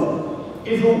mood,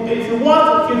 if you want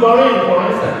to figure in, for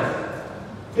instance,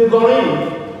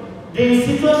 the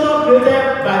situation created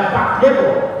by Park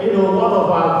Labor, one of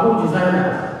our good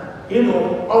designers,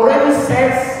 already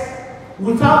sets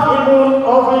without even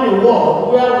offering a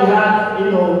wall where we had,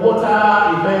 water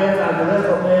events and the rest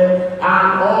of them, and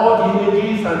all the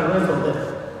images and the rest of them.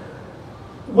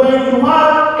 When you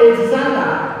have a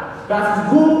designer that is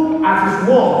good at his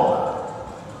work,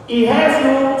 it helps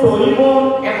you to even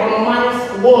economize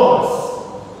words.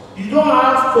 You don't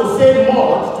have to say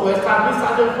much to establish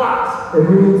certain facts. A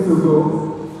minute to go.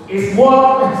 It's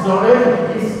work is already,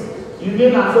 you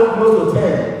mean I'm so close to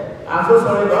 10. I'm so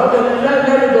sorry, but okay, let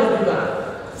me just do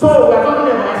that. So we are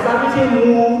talking about establishing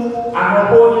mood and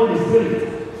upholding the spirit.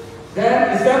 Then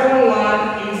the second one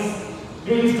is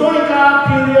the historical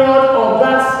period of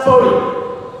that story.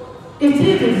 It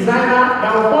is the designer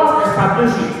that will first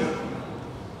establish it.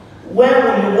 When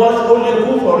we watch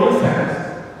Oleku, for instance,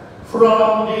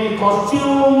 from the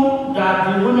costume that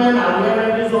the women are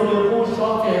wearing, this Oleku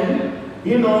shot in,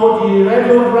 the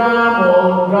radiogram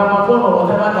or gramophone or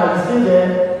whatever that you see there,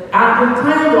 and the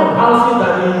kind of housing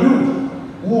that they use,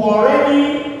 will already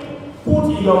put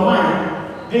in your mind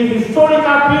the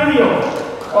historical period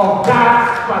of that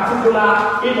particular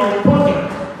project.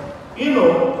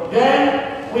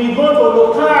 Then we go to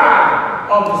locale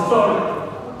of the story.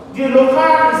 The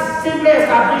locale is simply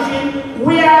establishing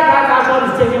where that action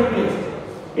is taking place.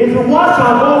 If you watch a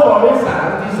law, for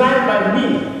instance, designed by me,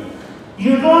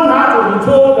 you don't have to be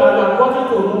told that you are going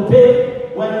to Lupe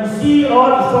when you see all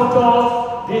the structures,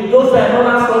 those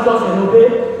other structures in Lupe.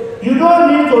 You don't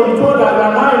need to be told that you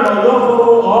are now in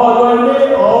Oyoko or Yole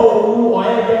or Owu or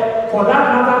Ede for that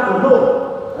matter to know.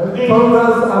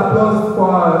 Congrats, applause for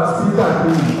our speaker,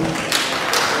 please.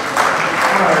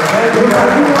 Thank you. Can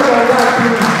do more than that,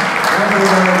 please. Thank you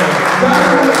very much. That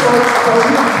is for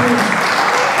you, please.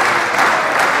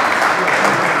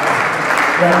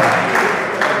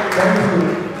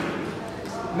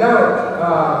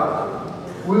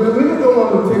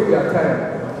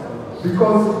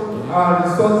 because our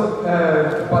resource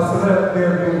personnel, they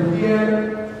have been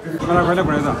here.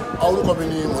 Orúkọ mi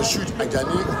ni Moshood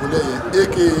Ajani Ogunleye,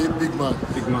 aka Big Man.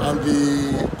 I'm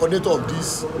the coordinator of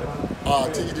this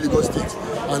TGD Lagos State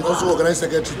and also organizing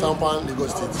secretary TAMPAN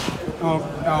Lagos State.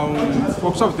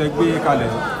 Workshop tẹ gbé kalẹ̀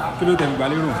kí ló tẹ gbà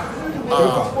lérò?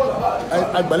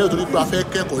 Àgbàlẹ̀ òtòrí pé a fẹ́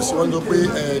kẹ́kọ̀ọ́ sí wọ́n tó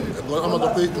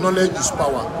pé knowledge is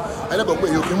power. Ẹlẹ́kọ̀ọ́ pé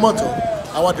èyí kì í mọ̀tọ́.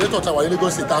 Àwọn director ta wà ní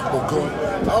Lagos State pọ̀ gan.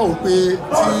 A ó pé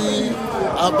tí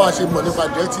a bá ṣe mọ̀ nípa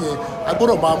directing yẹn, a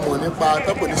gbọ́dọ̀ máa mọ̀ nípa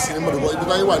tọ́pọ̀ ní sinimá lọ́wọ́ ibi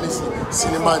táyé wà ní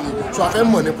sinimá ni. So a fẹ́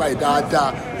mọ̀ nípa ìdáadáa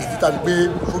ìdí tàbí pé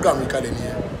program yìí kalẹ̀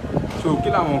nìyẹn. So kí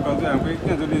làwọn nǹkan tó yàn pé kí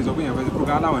ẹ̀ tó lè sọ pé yàn fẹ́ sí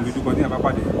program láwọn ìlú kan tí yàn bá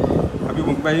pàdé? Àbí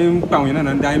mo bá yín ń pa àwọn yẹn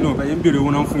náà ń dá yín náà bá yín ń béèrè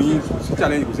owó náà fún yín sí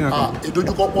challenge kò sí nǹkan.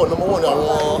 Ìdojúkọ pọ̀ number one ni àwọn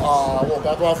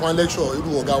ọ̀gá tó wá fún lecture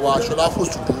irú ọ̀gá wa Ṣọlá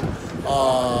Fòṣùdù,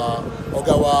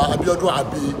 ọ̀gá wa Abíọ́dún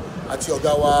Àbí àti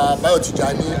ọ̀gá wa Báyọ̀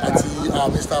Tìjání àti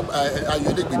Mr.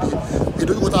 Ayọ̀dẹ́gbèdé.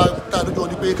 Ìdojúkọ tá a dojúkọ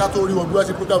ni pé ká tó rí wọn bí wọ́n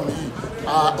ti program yìí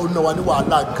ó ná wa ní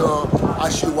wàhálà gan-an, a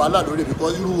ṣe wàhálà lórí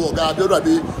because irú ọ̀gá Abíọ́dún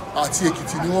Àbí àti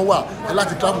Èkìtì ni wọ́n wà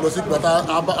láti travel lọ sí ìgbà tá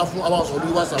a fún àwọn ọ̀sán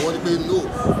lórí wàsà wọ́n ní pé no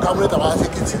kámúlẹ̀tà wá sí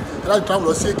Èkìtì láti travel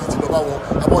lọ sí Èkìtì lọ́ba wọn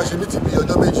àbọ̀ ṣe mítì bí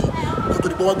ọjọ́ méjì tó tó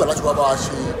di pé wọ́n gbà láti wá bá wa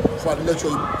ṣe fún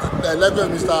àdílẹ́tọ̀ ẹlẹ́gbẹ̀ẹ́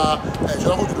Mr.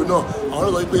 Ṣọlá Fòṣùdù náà àwọn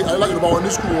ọ̀rọ̀ pé alájọ lọ́ba wọn ní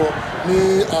skul wọn ní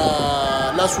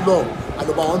lásùlọ̀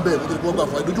àlọ́ba wọn bẹ̀ tó tó di pé wọ́n gbà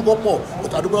fún ìdojúkọ pọ̀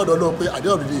òtò àdúgbò ọ̀dọ́ náà pé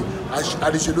àdéhùn òdìdí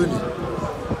àríṣe lónìí.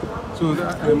 So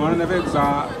ìmọ̀ràn ẹ fẹ́ gba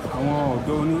àwọn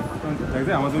ọ̀dọ́ ní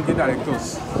àwọn tó ń jẹ́ directors.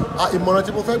 Ìmọ̀ràn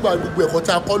tí mo fẹ́ gba gbogbo ẹ̀kọ́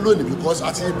tí a kọ́ lónìí because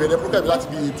àti ìbẹ̀rẹ̀ program láti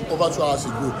bí over 2 hours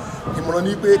ago ìmọ̀ràn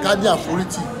ni pé ká ní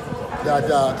àforítì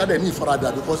dáadáa ká dẹ̀ ní ìfaradà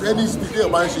because any speech tí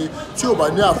èèyàn bá ń ṣe tí ò bá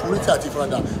ní àforítì àti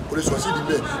ìfaradà kò lè sọ sí ìdí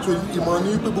bẹ́ẹ̀ so ìmọ̀ràn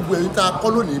ni pé gbogbo ẹ̀yin tá a kọ́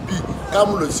lónìí bí ká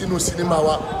mú lọ sínú sinimá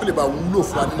wa ó lè bá wúlò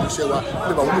fún wa nínú iṣẹ́ wa ó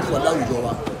lè bá wúlò fún wa láwùjọ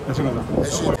wa. Ẹ ṣé gan-an. Ẹ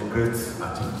ṣé. A great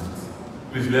achievement.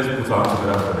 Please let's put our hands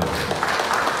together for them.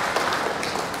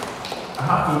 I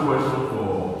have 2 questions for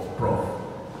Prof.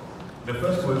 The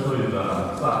first question is,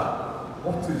 sir,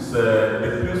 what is the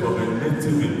place of a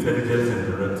native intelligence in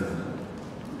directing?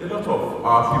 A lot of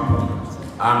our people,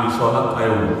 I'm Isola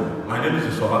Taiwo. My name is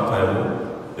Isola Taiwo,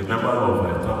 a member of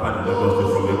TAMPAN in Lagos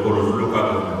State from the Ikorodu local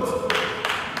government.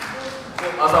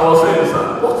 As I was saying, sir,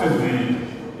 what is the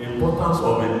importance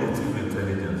of a native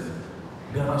intelligence?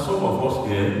 There are some of us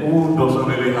here who doesn't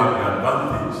really have the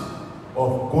advantage of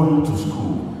going to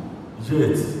school.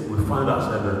 Yet, we find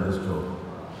ourselves in this job.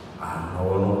 I'm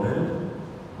one of them,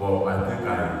 but I think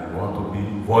I want to be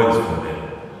voice for them.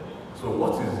 So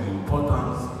what is the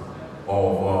importance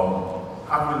of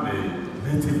having a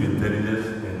native intelligence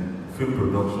in film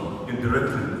production, in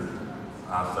directing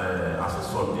as a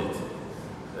subject?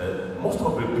 Most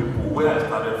of the people where I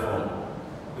started from,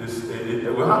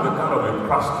 we have a kind of a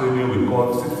crash training we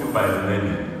call sitting by the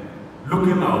menu.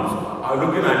 Looking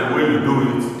at the way you do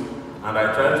it, and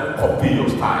I try to copy your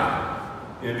style.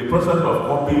 In the process of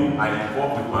copying, I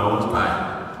evolve with my own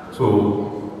style. So,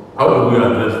 how will we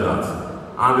address that?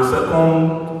 And the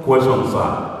second question, sir,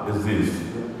 is this.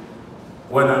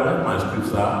 When I write my script,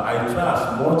 sir, I try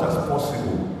as much as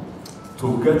possible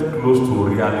to get close to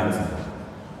reality.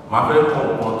 My very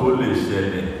control is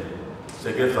sir,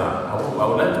 I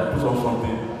would like to put on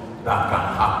something that can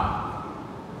happen.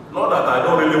 Not that I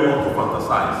don't really want to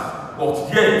fantasize,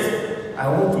 but yet, I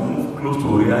want to move close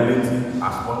to reality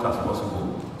as much as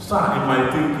possible. Sir, in my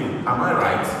thinking, am I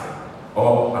right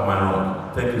or am I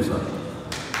wrong? Thank you, sir.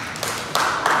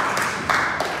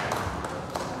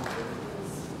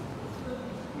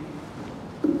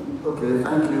 Okay,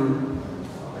 thank you.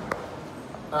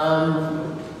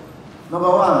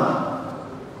 Number one,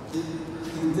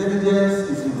 intelligence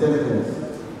is intelligence.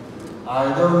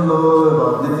 I don't know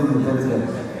about native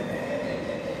intelligence,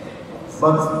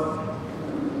 but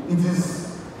it is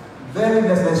very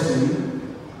necessary,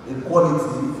 a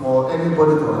quality for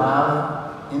anybody to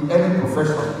have in any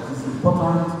profession. It is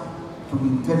important to be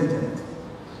intelligent.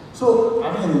 So, I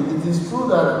mean, it is true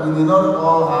that we may not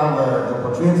all have the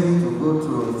opportunity to go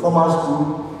to a formal school,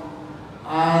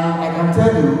 and I can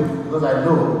tell you, because I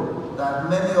know, that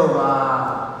many of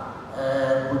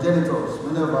our progenitors,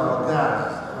 many of our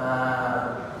guys,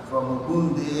 from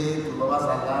Bunde to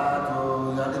Babasala to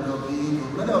Yadejobi,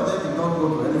 many of them did not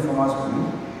go to any formal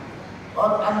school.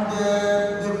 And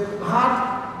they had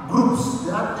groups,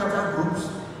 they had theater groups,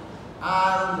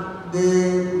 and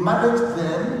they managed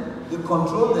them, they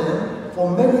controlled them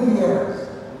for many years.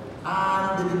 And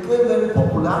they became very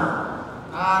popular,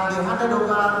 and they handed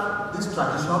over this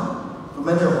tradition to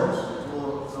many of us,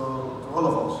 to all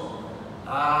of us.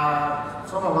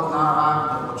 Some of us now have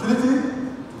the opportunity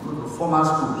to go to formal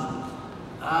schools.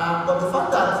 But the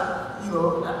fact that you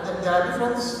know, there are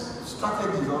different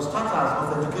strategies or stratas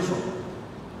of education.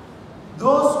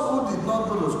 Those who did not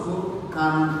go to school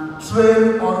can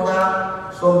train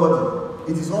under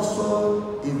somebody. It is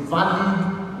also a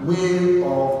valid way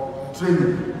of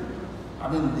training.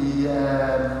 I mean, the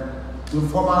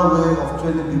informal way of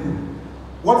training people.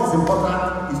 What is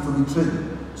important is to be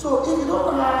trained. So if you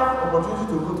don't have opportunity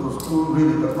to go to school,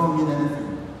 really does not mean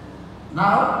anything.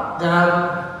 Now, there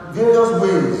are various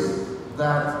ways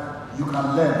that you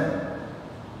can learn.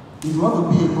 If you want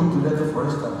to be a good director, for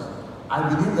instance, I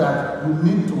believe that you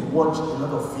need to watch a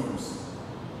lot of films.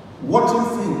 Watching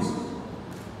films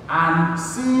and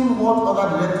seeing what other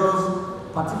directors,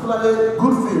 particularly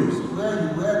good films,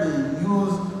 where they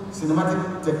use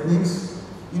cinematic techniques,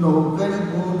 you know, very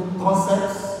good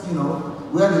concepts, you know,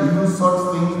 where they use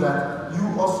such things that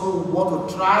you also want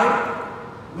to try,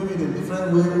 maybe in a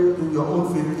different way in your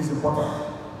own field is important.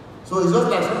 So it's just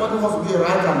like somebody who wants to be a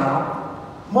writer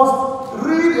now, must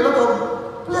read a lot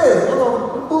of plays, a lot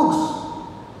of books.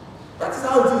 That is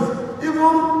how it is.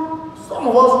 Even some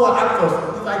of us who are actors,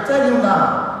 if I tell you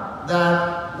now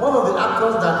that one of the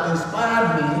actors that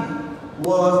inspired me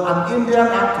was an Indian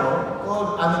actor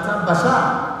called Amitabh Bachchan.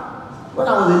 When I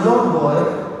was a young boy,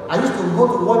 I used to go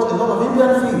to watch a lot of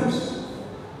Indian films.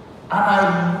 And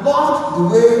I loved the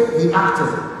way he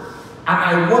acted. And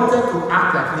I wanted to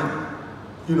act like him.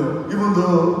 You know, even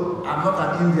though I'm not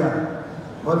an Indian.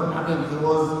 But I mean, he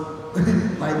was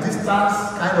my distance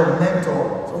kind of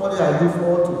mentor, somebody I look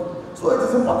forward to. So it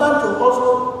is important to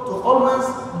also to always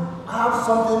have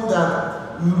something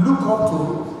that you look up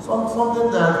to,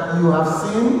 something that you have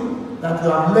seen, that you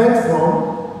have learned from,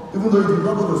 even though you did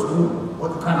not go to school,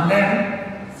 but you can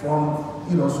learn from,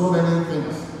 you know, so many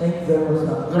things. Thank you very much,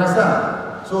 sir. You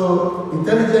understand? So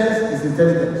intelligence is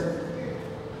intelligence.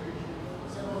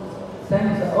 Thank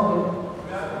you, sir.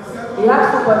 Okay. He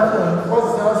has two questions.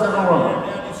 What's the second one?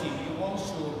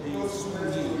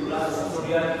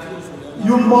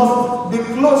 You must be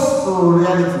close to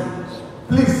reality.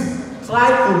 Please try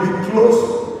to be close.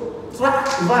 Try,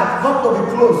 in fact, not to be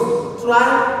close. Try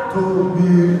to be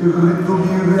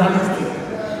realistic.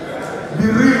 Be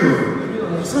real.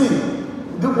 See,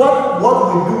 what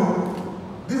we do,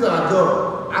 these are our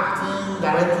jobs. Acting,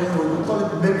 directing, we call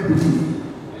it make believe.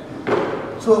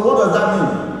 So what does that mean?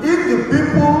 If the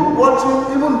people watching,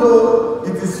 even though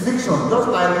it is fiction, just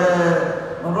like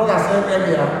my brother said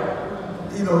earlier,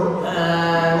 you know,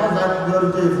 what's that the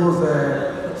other day? It was the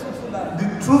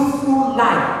truthful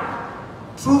lie.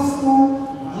 Truthful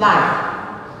lie.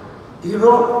 You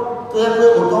know,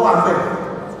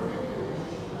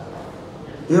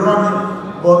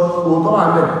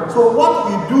 so what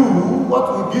we do, what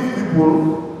we give people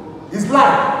is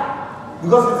lie.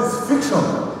 Because it is fiction.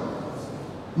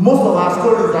 Most of our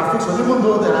stories are fiction, even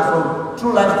though there are some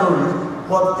true life stories.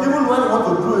 But even when you want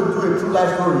to do a true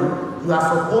life story, you are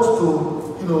supposed to,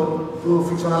 you know, to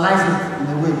fictionalize it in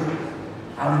a way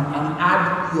and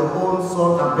add your own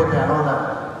salt and pepper and all that.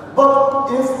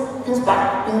 But in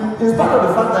spite of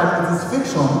the fact that it is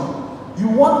fiction, you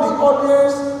want the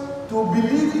audience to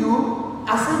believe you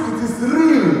as if it is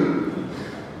real.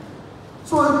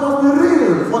 So it must be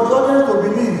real for the audience to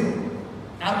believe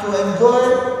and to enjoy,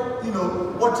 you know,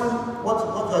 watching what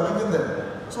you are giving them.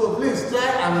 So please try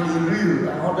and be real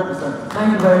 100%. Thank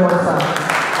you very much, sir.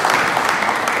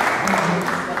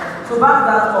 So back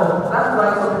that up. That's why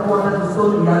some people wanted to show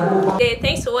the Yago. Hey,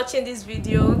 thanks for watching this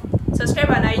video. Subscribe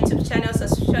on our YouTube channel.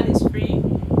 Subscription is free.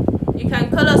 You can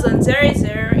call us on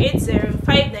 0080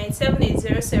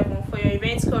 597807 for your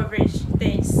event coverage.